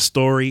the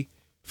story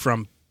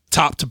from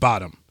top to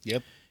bottom.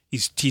 Yep.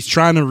 He's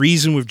trying to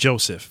reason with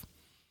Joseph.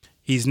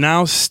 He's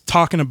now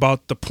talking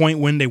about the point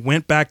when they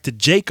went back to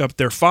Jacob,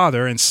 their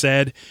father, and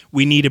said,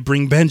 "We need to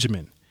bring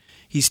Benjamin."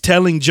 He's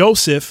telling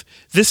Joseph,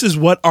 "This is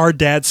what our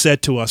dad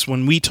said to us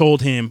when we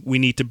told him we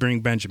need to bring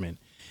Benjamin."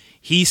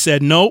 He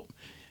said, "Nope.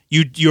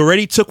 You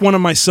already took one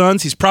of my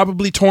sons. He's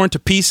probably torn to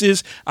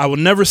pieces. I will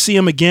never see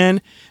him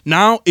again.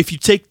 Now, if you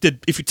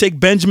take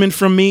Benjamin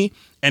from me,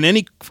 and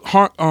any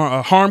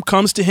harm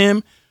comes to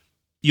him,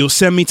 you'll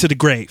send me to the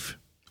grave."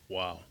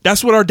 Wow.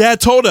 That's what our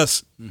dad told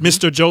us,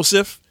 Mr.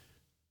 Joseph.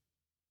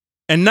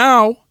 And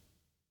now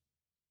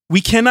we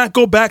cannot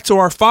go back to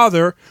our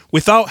father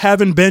without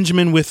having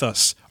Benjamin with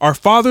us. Our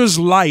father's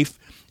life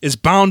is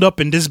bound up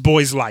in this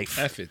boy's life.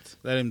 F it.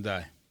 Let him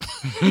die.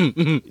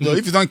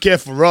 If you don't care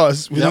for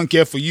us, we don't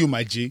care for you,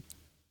 my G.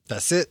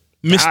 That's it.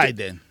 Die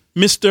then.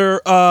 Mr.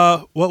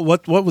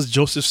 What was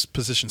Joseph's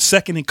position?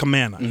 Second in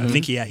command. I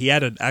think he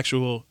had an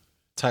actual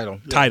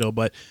title,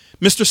 but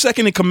Mr.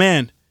 Second in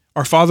command,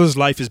 our father's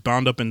life is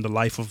bound up in the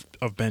life of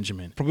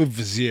Benjamin. Probably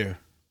Vizier.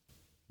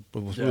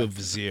 Probably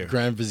Vizier.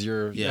 Grand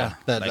Vizier. Yeah,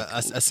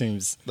 That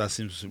seems. That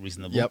seems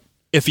reasonable. Yep.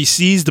 If he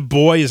sees the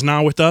boy is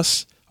now with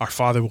us, our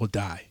father will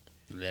die.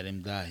 Let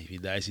him die. If he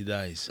dies, he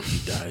dies.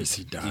 He dies.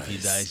 If he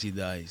dies, he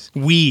dies.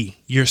 We,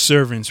 your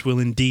servants, will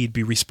indeed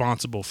be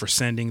responsible for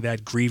sending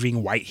that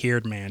grieving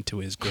white-haired man to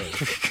his grave.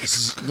 This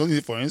is no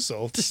need for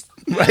insult.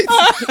 Right?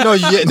 No,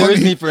 there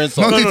is need for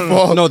insult. No need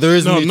for- No, there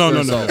is No, need no, for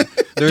no, insult.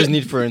 There is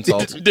need for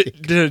insult.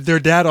 Their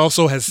dad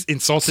also has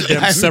insulted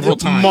them several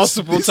times.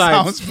 Multiple This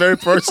times. sounds very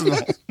personal.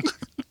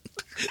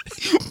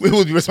 We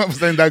would be responsible for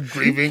sending that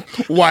grieving,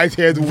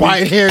 white-haired,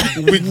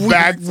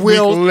 weak-backed,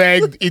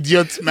 weak-legged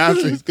idiot man.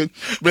 So he's good.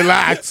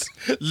 Relax.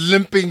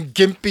 Limping,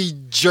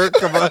 gimpy jerk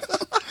of a.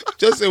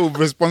 Just say we're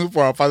responsible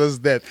for our father's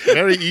death.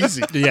 Very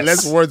easy. Yes.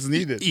 Less words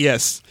needed.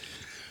 Yes.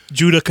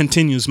 Judah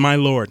continues, "My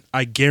lord,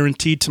 I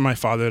guaranteed to my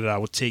father that I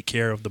will take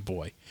care of the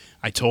boy.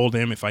 I told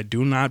him, if I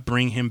do not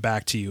bring him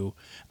back to you,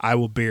 I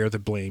will bear the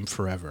blame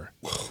forever.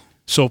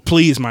 So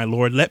please, my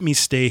lord, let me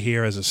stay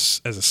here as a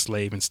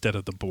slave instead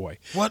of the boy."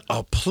 What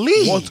a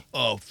plea. What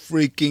a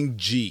freaking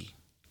G.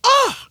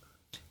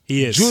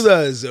 He is.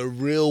 Judah is a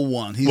real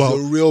one. He's Well,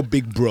 a real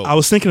big bro. I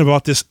was thinking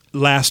about this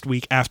last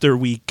week after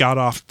we got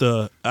off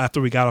the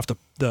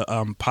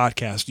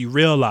podcast. You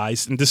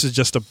realize, and this is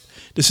just an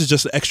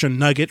extra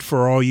nugget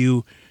for all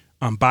you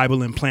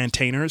Bible and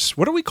plantainers.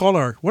 What are we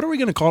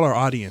going to call our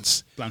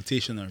audience?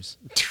 Plantationers.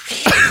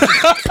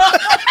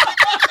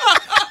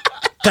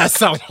 That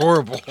sounds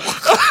horrible.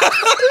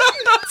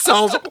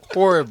 Sounds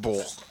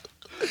horrible.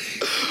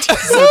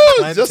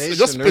 just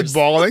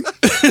spitballing.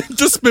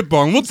 Just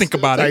spitballing. We'll think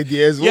about it.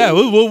 Ideas. Yeah,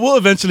 we'll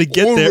eventually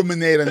get We'll there.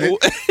 ruminate on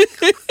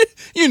it.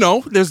 You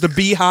know, there's the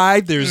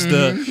beehive, there's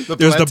Mm-hmm.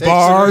 there's the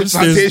bards,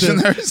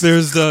 Plantationers.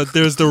 there's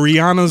the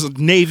Rihanna's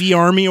Navy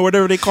Army or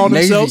whatever they call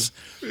Navy. themselves.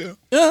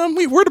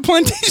 We're the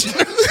plantation.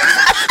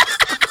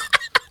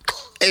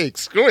 Hey,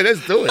 screw it.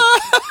 Let's do it.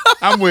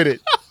 I'm with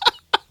it.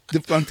 The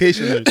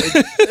plantationers.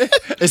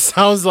 It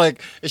sounds like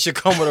it should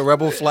come with a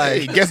rebel Hey,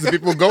 flag. it gets the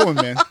people going,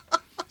 man.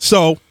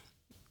 So,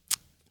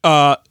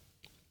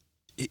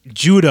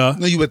 Judah.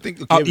 No, you would think.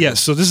 Okay, Yes.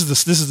 So this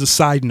is the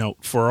side note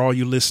for all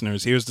you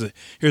listeners. Here's the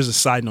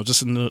side note,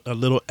 just a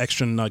little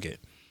extra nugget.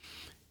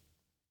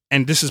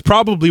 And this is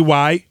probably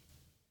why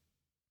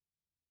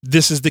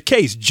this is the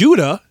case.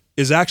 Judah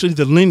is actually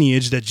the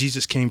lineage that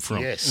Jesus came from.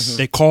 Yes.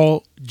 They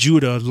call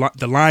Judah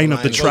the line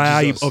of the of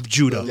tribe Jesus. of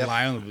Judah The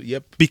lion of,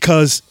 yep.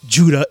 because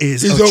Judah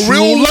is He's a a true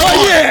real lion.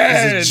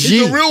 lion.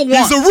 He's a real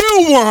one. He's a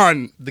real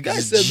one. The guy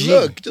He's said, G.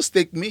 "Look, just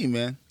take me,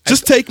 man.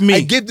 Just take me."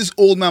 I gave this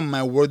old man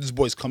my word. This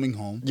boy's coming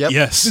home. Yep.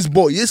 Yes. This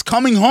boy is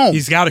coming home.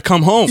 He's got to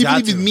come home. Even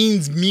got if it to.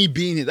 means me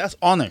being here, that's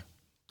honor.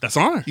 That's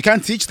honor. You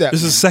can't teach that.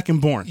 This man. is second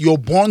born. You're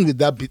born with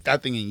that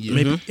thing in you.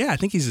 Maybe, yeah, I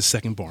think he's the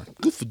second born.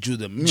 Good for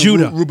Judah.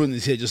 Judah. Ruben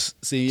is here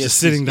just saying yes. Just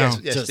sitting yes,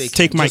 down. Yes, Just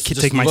Take my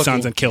Just take my looking.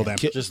 sons and kill them.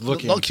 Just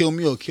looking. Don't kill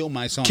me or kill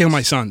my son. Kill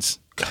my sons.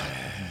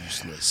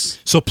 Useless.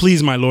 So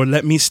please, my lord,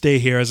 let me stay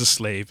here as a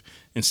slave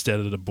instead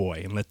of the boy,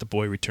 and let the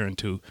boy return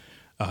to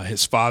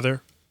his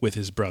father with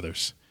his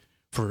brothers.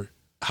 For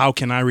how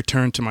can I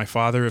return to my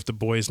father if the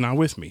boy is not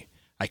with me?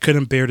 I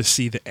couldn't bear to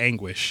see the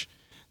anguish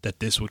that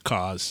this would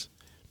cause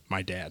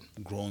my dad.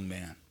 Grown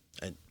man.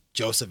 And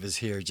Joseph is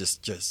here,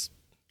 just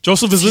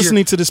Joseph is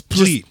listening to this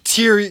plea,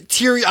 teary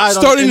eyed,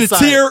 starting to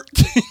tear,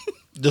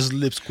 Just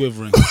lips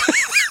quivering.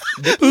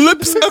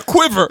 lips a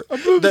quiver.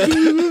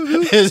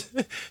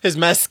 His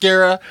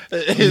mascara.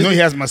 You know he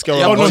has mascara.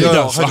 Oh no, he no,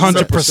 does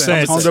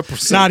 100%.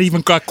 100%. Not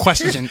even got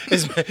question.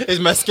 His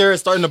mascara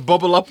is starting to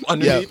bubble up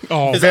underneath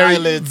Oh, his very,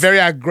 eyelids. very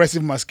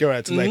aggressive mascara.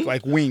 It's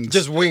like wings.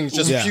 Just wings,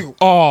 just Yeah. pew.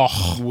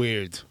 Oh,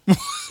 weird.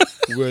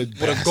 Weird.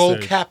 With a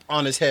gold cap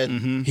on his head.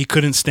 he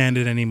couldn't stand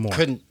it anymore.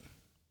 Couldn't.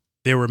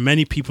 There were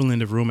many people in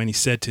the room, and he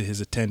said to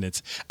his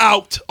attendants,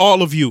 "Out,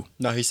 all of you!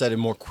 No, he said it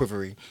more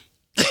quivery.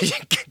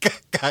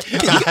 Guy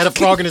had a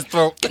frog in his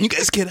throat. You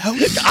guys get out!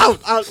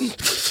 Out.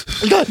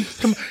 God,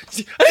 come on.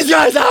 These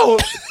guys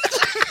out.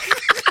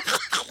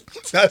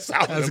 That's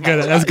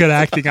good. That's good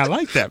acting. I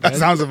like that, That man."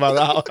 sounds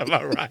about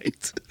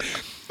right.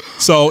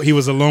 So he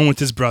was alone with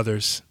his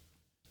brothers,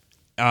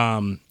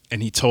 and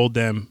he told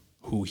them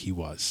who he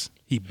was.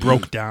 He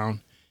broke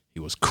down. He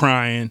was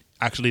crying.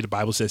 Actually, the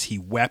Bible says he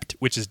wept,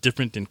 which is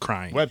different than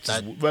crying. Wept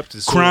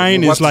is so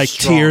Crying Wept is like is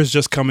strong. tears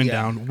just coming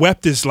down.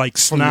 Wept is like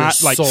snot,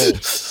 your like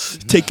soul.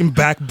 taking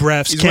back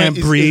breaths, can't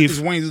breathe. It's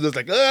when you do this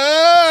like,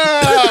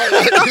 "Ah!"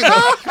 You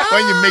know,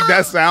 when you make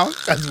that sound,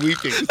 that's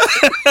weeping.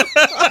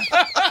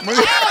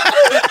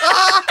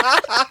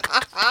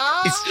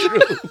 It's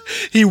true.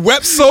 He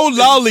wept so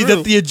loudly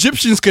that the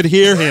Egyptians could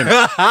hear him.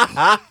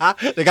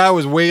 The guy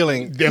was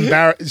wailing.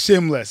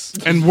 Shameless.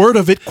 And word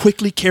of it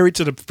quickly carried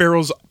to the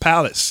Pharaoh's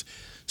palace.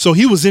 So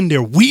he was in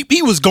there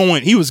He was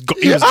going. I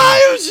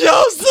am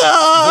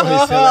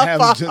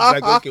Joseph.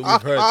 Like, okay,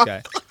 we've heard,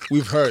 guy.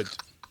 We've heard.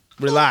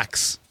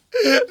 Relax.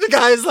 The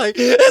guy is like,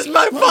 is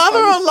my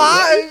father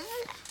alive?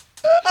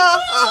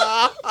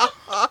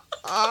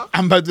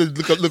 I'm about to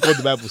look what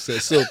the Bible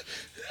says. So,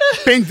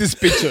 paint this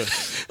picture.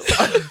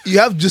 You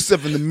have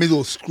Joseph in the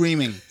middle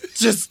screaming,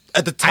 Just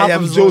at the top "I of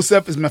am his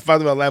Joseph, is my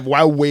father alive?"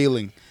 while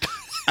wailing.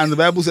 And the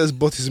Bible says,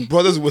 but his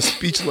brothers were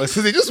speechless.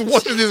 So they just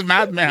watching this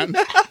madman.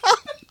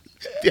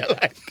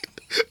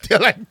 They're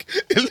like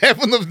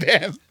 11 of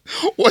them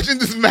watching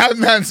this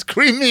madman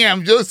screaming,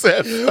 "I'm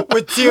Joseph,"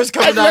 with tears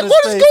coming I'm down like, his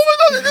what is face. going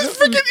on in this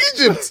freaking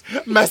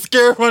Egypt?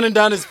 Mascara running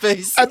down his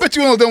face. I bet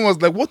you one of them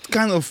was like, "What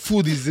kind of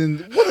food is in?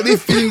 What are they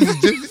feeding these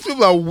Egyptians? These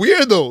people are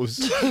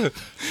weirdos."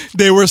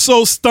 They were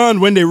so stunned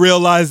when they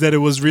realized that it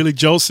was really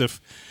Joseph.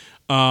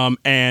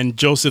 And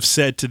Joseph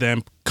said to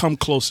them, "Come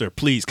closer,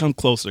 please. Come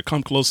closer.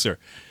 Come closer."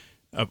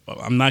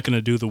 I'm not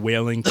gonna do the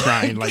wailing,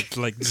 crying like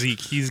Zeke.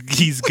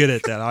 He's good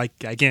at that. I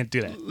can't do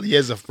that.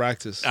 Years of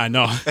practice. I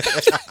know.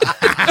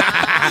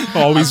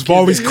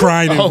 always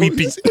crying and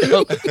weeping.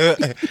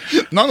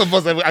 None of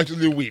us ever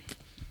actually weep.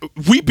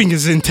 Weeping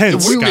is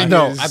intense. Weeping, guys.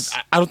 No, is-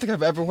 I don't think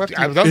I've ever wept.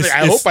 I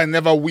hope I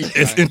never weep.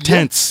 It's man.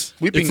 intense.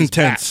 Weeping It's is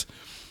intense.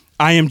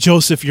 "I am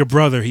Joseph, your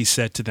brother," he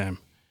said to them,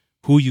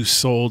 "who you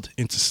sold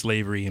into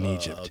slavery in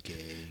Egypt.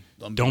 Okay.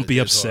 Don't be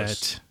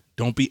upset.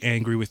 Don't be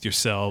angry with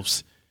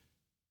yourselves.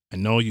 I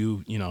know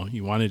you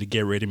wanted to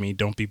get rid of me.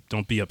 Don't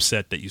be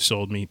upset that you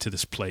sold me to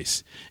this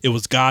place. It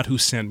was God who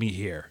sent me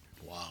here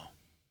Wow.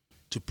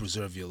 To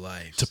preserve your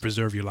lives. to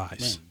preserve your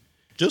lives." Man,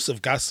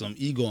 Joseph got some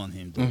ego on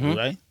him, though,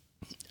 right?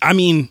 I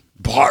mean,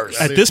 Bars.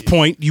 at this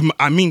point,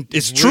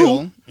 it's true.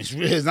 Real. It's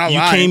real. It's not You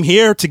lying. came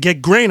here to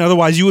get grain,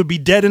 otherwise you would be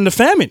dead in the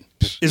famine,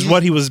 is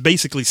what he was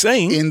basically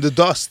saying. in the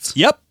dust.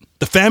 Yep.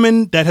 The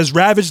famine that has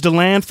ravaged the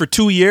land for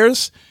 2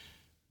 years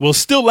will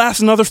still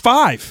last another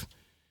 5.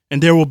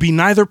 And there will be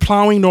neither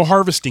plowing nor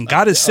harvesting.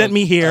 God has sent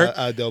me here.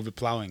 They'll be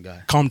plowing,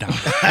 guy. Calm down.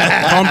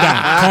 Calm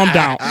down. Calm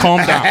down.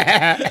 Calm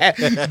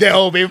down.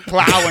 They'll be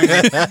plowing,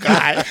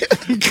 guy.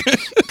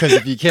 Because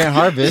if you can't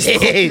harvest,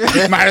 Hey,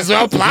 might as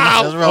well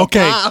plow.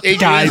 Okay, If you're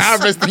guys,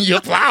 harvesting,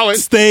 you're plowing.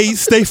 stay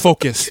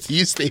focused.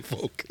 You stay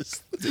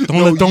focused.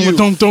 Don't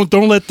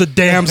let the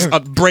dams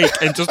break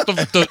and just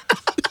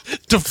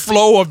the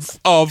flow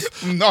of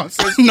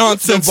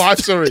Nonsense.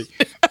 Debauchery.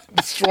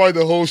 Destroy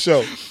the whole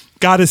show.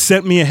 God has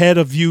sent me ahead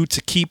of you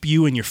to keep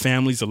you and your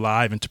families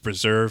alive and to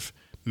preserve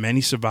many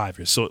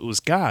survivors. So it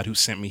was God who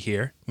sent me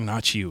here,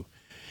 not you.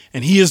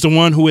 And he is the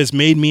one who has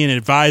made me an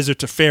advisor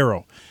to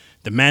Pharaoh,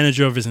 the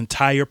manager of his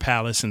entire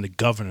palace and the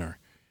governor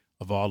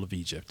of all of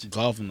Egypt.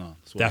 Governor.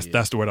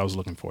 That's the word I was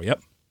looking for. Yep.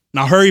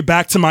 Now hurry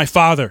back to my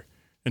father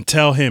and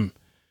tell him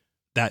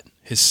that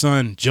his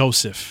son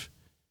Joseph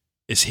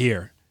is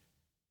here.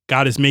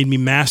 God has made me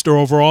master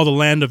over all the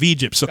land of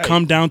Egypt. So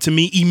come down to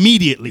me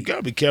immediately. You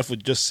gotta be careful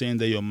just saying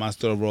that you're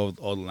master of all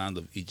the land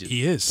of Egypt.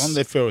 He is. Don't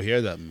let Pharaoh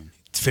hear that, man.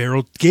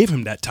 Pharaoh gave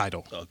him that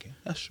title. Okay,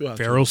 that's true.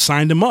 Pharaoh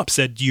signed him up,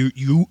 said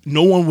you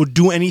no one will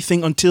do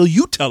anything until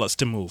you tell us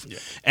to move. Yeah.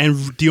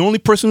 And the only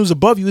person who's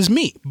above you is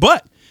me.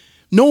 But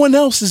no one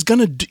else is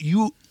gonna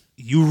you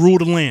rule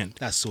the land.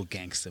 That's so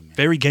gangster, man.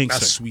 Very gangster.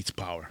 That's sweet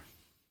power.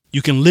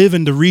 You can live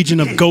in the region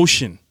of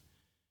Goshen,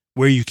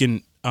 where you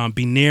can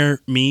be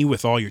near me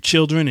with all your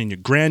children and your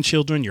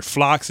grandchildren, your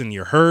flocks and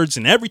your herds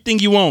and everything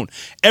you own.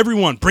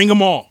 Everyone, bring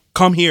them all.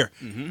 Come here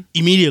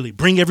immediately.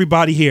 Bring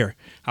everybody here.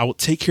 I will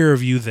take care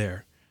of you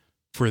there,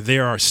 for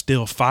there are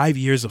still 5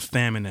 years of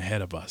famine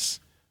ahead of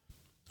us.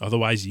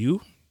 Otherwise,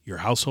 you your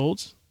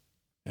households,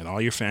 and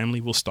all your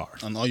family will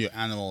starve, And all your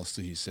animals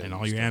too, he said. and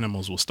all your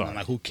animals will And starve.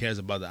 like, who cares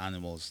about the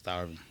animals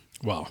starving?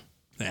 Well,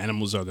 the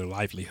animals are their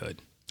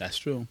livelihood. That's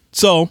true.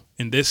 So,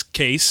 in this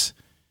case,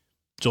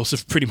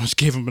 Joseph pretty much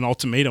gave him an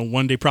ultimatum,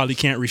 one they probably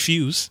can't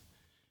refuse.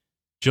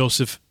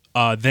 Joseph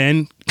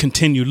then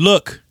continued,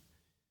 look,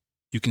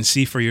 you can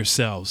see for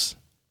yourselves.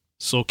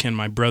 So can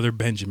my brother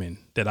Benjamin,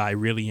 that I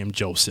really am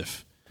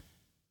Joseph.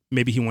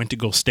 Maybe he went to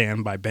go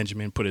stand by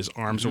Benjamin, put his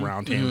arms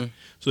around him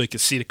so they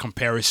could see the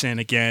comparison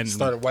again.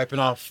 Started wiping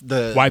off all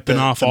the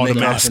makeup and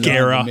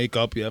mascara. The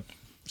makeup, yep.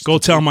 Go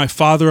tell my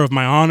father of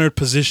my honored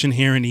position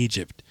here in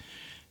Egypt.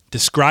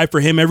 Describe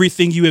for him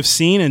everything you have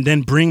seen, and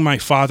then bring my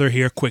father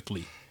here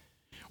quickly.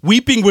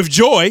 Weeping with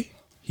joy,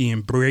 he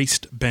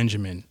embraced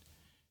Benjamin,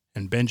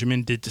 and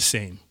Benjamin did the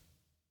same.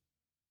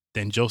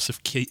 Then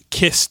Joseph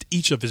kissed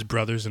each of his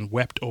brothers and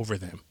wept over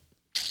them.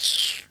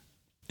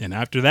 And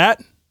after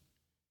that,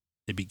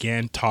 they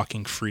began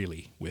talking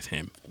freely with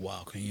him.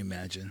 Wow, can you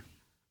imagine?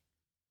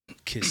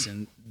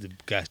 Kissing the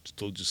guy who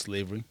told you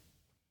slavery.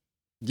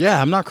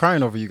 Yeah, I'm not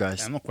crying over you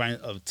guys. I'm not crying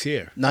of a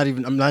tear. Not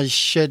even. I'm not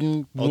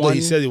shedding. Although one.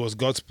 he said it was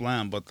God's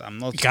plan, but I'm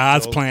not.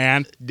 God's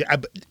plan.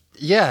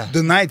 Yeah,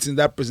 The nights in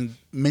that prison,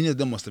 many of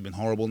them must have been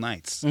horrible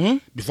nights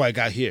before I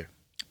got here.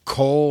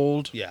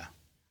 cold. Yeah.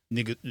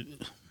 Nigga.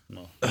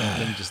 No.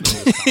 Let me just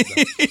calm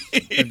down.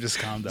 Let me just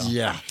calm down.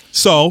 Yeah,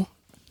 So,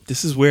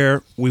 this is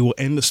where we will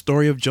end the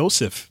story of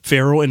Joseph.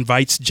 Pharaoh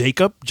invites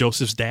Jacob,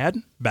 Joseph's dad,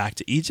 back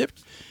to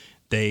Egypt.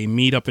 They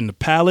meet up in the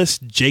palace.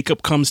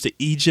 Jacob comes to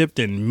Egypt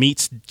and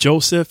meets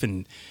Joseph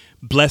and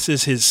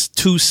blesses his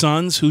two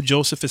sons who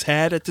Joseph has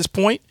had at this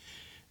point.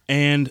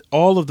 And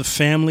all of the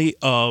family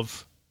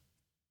of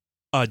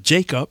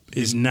Jacob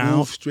is now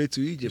Move straight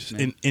to Egypt,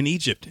 man. in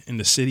Egypt, in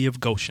the city of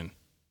Goshen.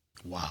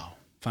 Wow.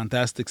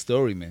 Fantastic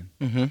story, man.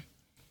 Mm-hmm.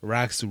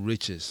 Rags to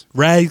riches.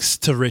 Rags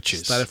to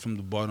riches. Started from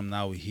the bottom,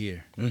 now we're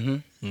here.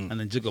 And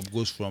then Jacob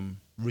goes from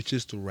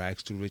riches to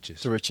rags to riches.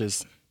 to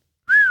riches.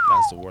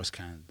 That's the worst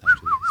kind.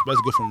 Actually. It's better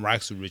to go from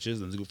rags to riches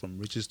than to go from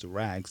riches to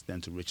rags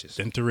than to riches.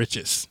 Then to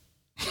riches.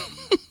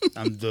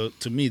 And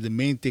to me, the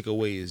main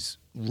takeaway is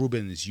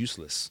Reuben is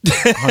useless.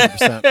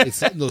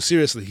 100%. No,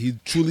 seriously, he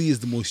truly is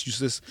the most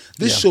useless.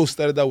 This show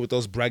started out with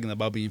us bragging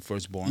about being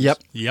firstborn. Yep.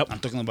 Yep. I'm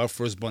talking about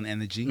firstborn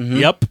energy.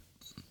 Yep.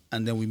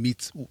 And then we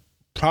meet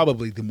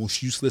probably the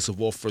most useless of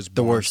all firstborn.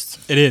 The worst.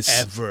 It is.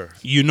 Ever.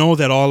 You know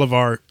that all of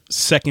our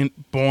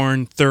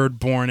second-born,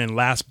 third-born, and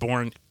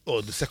last-born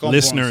Oh, the second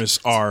listeners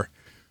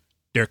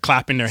they're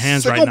clapping their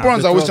hands right Second borns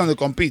now. are always trying to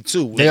compete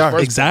too. with They the are.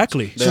 firstborn.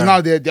 Exactly. So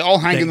now they're all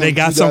hanging They on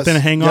got Judas. something to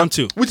hang on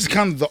to. Which is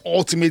kind of the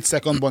ultimate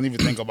second born if you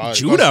think about it.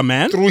 Judah, Because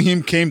man. Through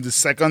him came the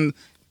second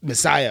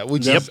Messiah,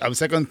 which Yep. is our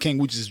second king,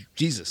 which is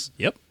Jesus.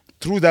 Yep.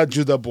 Through that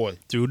Judah boy.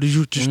 Through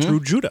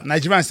Judah.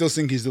 Nigerians still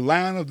sing he's the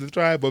lion of the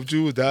tribe of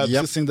Judah. Yep.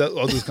 Still sing that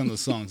all those kind of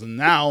songs. And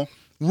now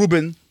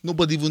Reuben,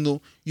 nobody even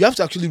know. You have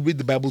to actually read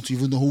the Bible to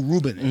even know who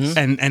Reuben is.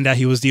 And that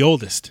he was the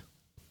oldest.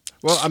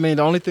 Well, I mean,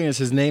 the only thing is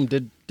his name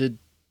did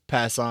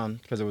pass on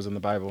because it was in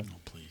the Bible. Oh,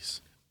 please.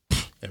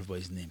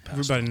 Everybody's name passed.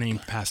 Everybody's name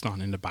passed on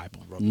in the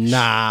Bible.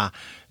 Nah,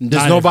 there's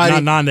Not nobody.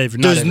 every- not every-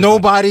 not there's everybody.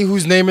 nobody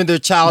who's naming their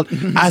child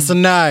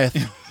Asaniah,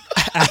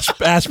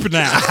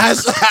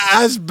 Ashpenaz.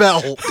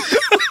 Asbel,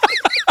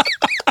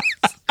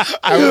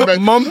 I haven't met,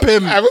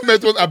 Mumpim. I haven't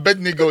met one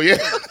Abednego yet.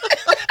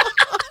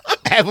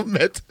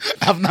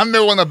 I've not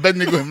met one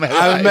Abednego in my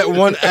life. I met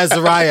one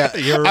Azariah,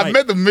 You're right. I've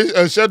met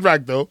the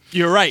Shadrach though.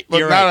 You're right. But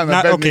You're not right. an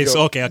Not, okay. Abednego.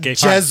 So okay. Fine.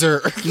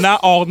 Jezer. Not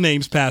all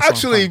names pass on.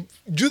 Actually, Fine.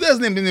 Judah's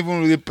name didn't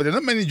even really put. There's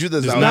not many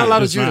Judas There's out not a there.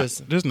 lot of there's not.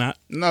 Judas. There's not.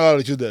 Not a lot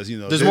of Judas, you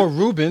know. There's more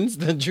Reubens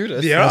than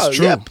Judas. Yeah, That's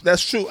true. Yep,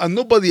 that's true. And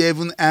nobody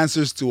even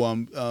answers to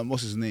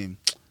what's his name,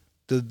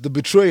 the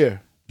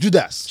betrayer,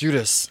 Judas.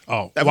 Judas.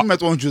 Oh, I haven't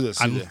met one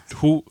Judas either.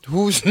 who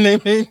Who's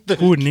naming the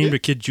would name their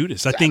kid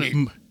Judas? I think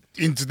mean,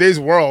 in today's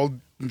world,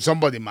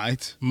 somebody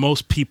might.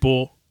 most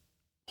people.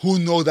 Who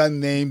know that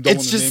name? Don't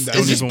It's want to name just that it's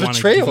name. just even wanna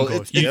betrayal. even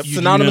go. It's, Yep. it's You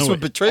synonymous know with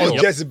it. betrayal. Or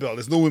Jezebel.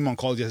 There's no women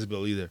called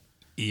Jezebel either.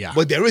 Yeah,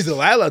 But there is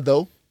Delilah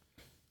though,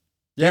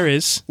 there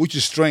is. which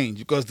is strange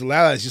because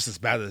Delilah is just as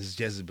bad as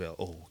Jezebel.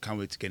 Oh, can't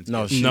wait to get into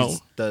No, that. she's No.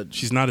 the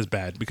She's not as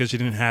bad because she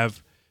didn't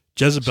have.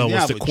 She Jezebel didn't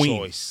was have the a queen.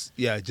 choice.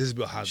 Yeah,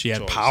 Jezebel had She a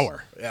had choice.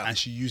 power. Yeah. And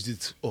she used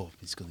it. Oh,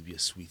 it's going to be a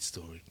sweet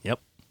story. Yep.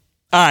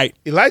 All right.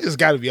 Elijah's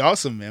got to be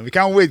awesome, man. We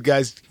can't wait,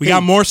 guys. We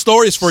got more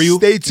stories for you.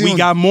 Stay tuned. We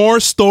got more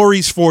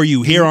stories for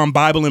you here on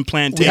Bible and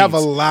Plantains. We have a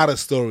lot of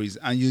stories,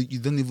 and you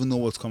don't even know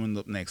what's coming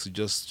up next. So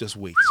just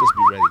wait. Just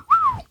be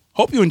ready.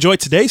 Hope you enjoyed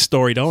today's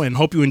story, though, and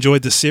hope you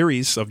enjoyed the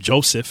series of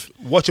Joseph.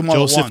 Watch them all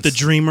Joseph at once. the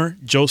dreamer,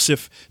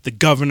 Joseph the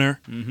governor,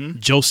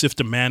 Joseph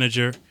the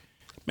manager.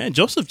 Man,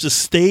 Joseph just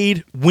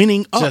stayed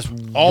winning up just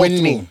all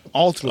winning. through.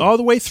 All through. all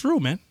the way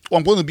through, man. Oh,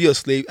 I'm going to be a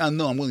slave. I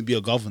know I'm going to be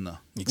a governor.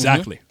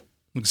 Exactly.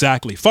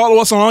 Exactly.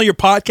 Follow us on all your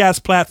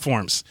podcast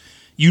platforms.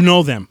 You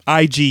know them.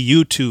 IG,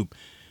 YouTube,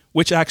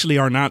 which actually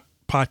are not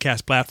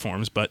podcast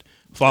platforms, but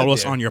Follow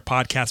us Yeah. on your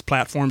podcast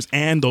platforms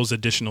and those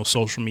additional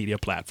social media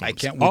platforms. I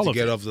can't All wait to of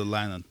get it. off the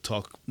line and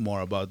talk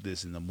more about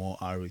this in a more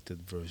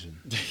R-rated version.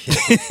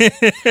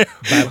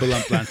 Bible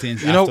and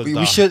plantains. You know, after we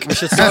dark. should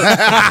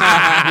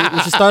start we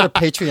should start a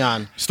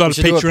Patreon. Start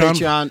we a should do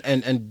Patreon?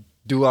 and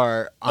do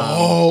our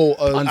After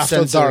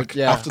uncensored, dark.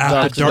 yeah, After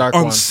After dark.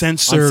 dark,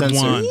 uncensored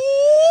one,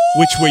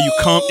 which where you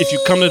come if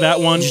you come to that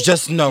one, You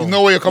just know. You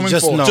know where you're coming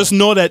just for. Know. just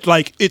know that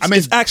like it's, I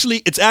mean-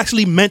 it's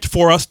actually meant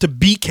for us to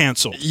be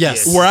canceled.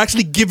 Yes. We're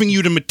actually giving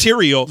you the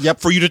material Yep.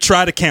 for you to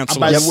try to And cancel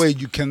by us. the way,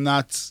 you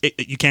cannot.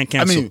 You can't I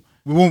cancel. mean,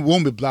 we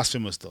won't be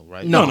blasphemous though,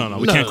 right? no,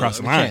 we no, can't no, cross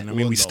the we line. can't. I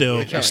mean, we No, still, we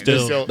we can't.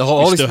 still, The the we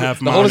Holy still Spirit, have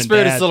the mom Holy and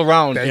Spirit dad. is still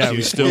around. Thank Yeah, you.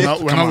 we still. We're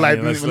come not on,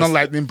 lightning. let's- We're not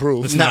lightning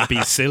proof. Let's not be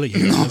silly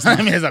here. I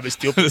mean, let's not be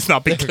stupid. Let's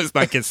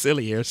not get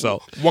silly here.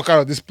 So Walk out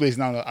of this place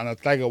now, and a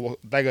tiger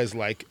is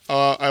like,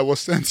 "I was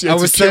sent here I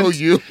to was kill sent-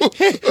 you."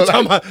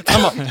 Time out.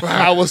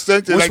 I was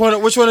sent here.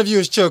 Which one of you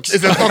is Chooks?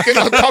 It's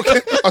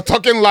a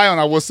talking lion.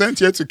 I was sent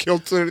here to kill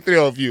three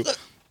of you.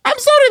 I'm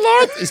sorry,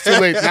 Lord. It's too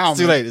late now. It's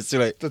too man. late. It's too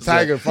late. The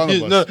tiger in front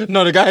of us.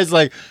 No, the guy's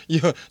like,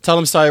 you tell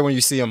him sorry when you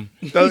see him.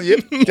 Tell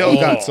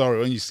God sorry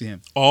when you see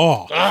him.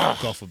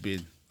 God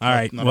forbid. all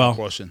right. Not Well, a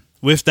caution.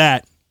 with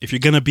that, if you're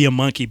gonna be a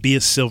monkey, be a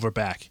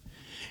silverback.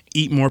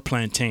 Eat more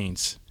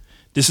plantains.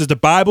 This is the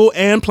Bible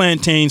and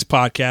Plantains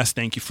podcast.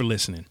 Thank you for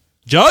listening.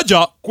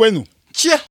 Jaja. Kwenu. Chia.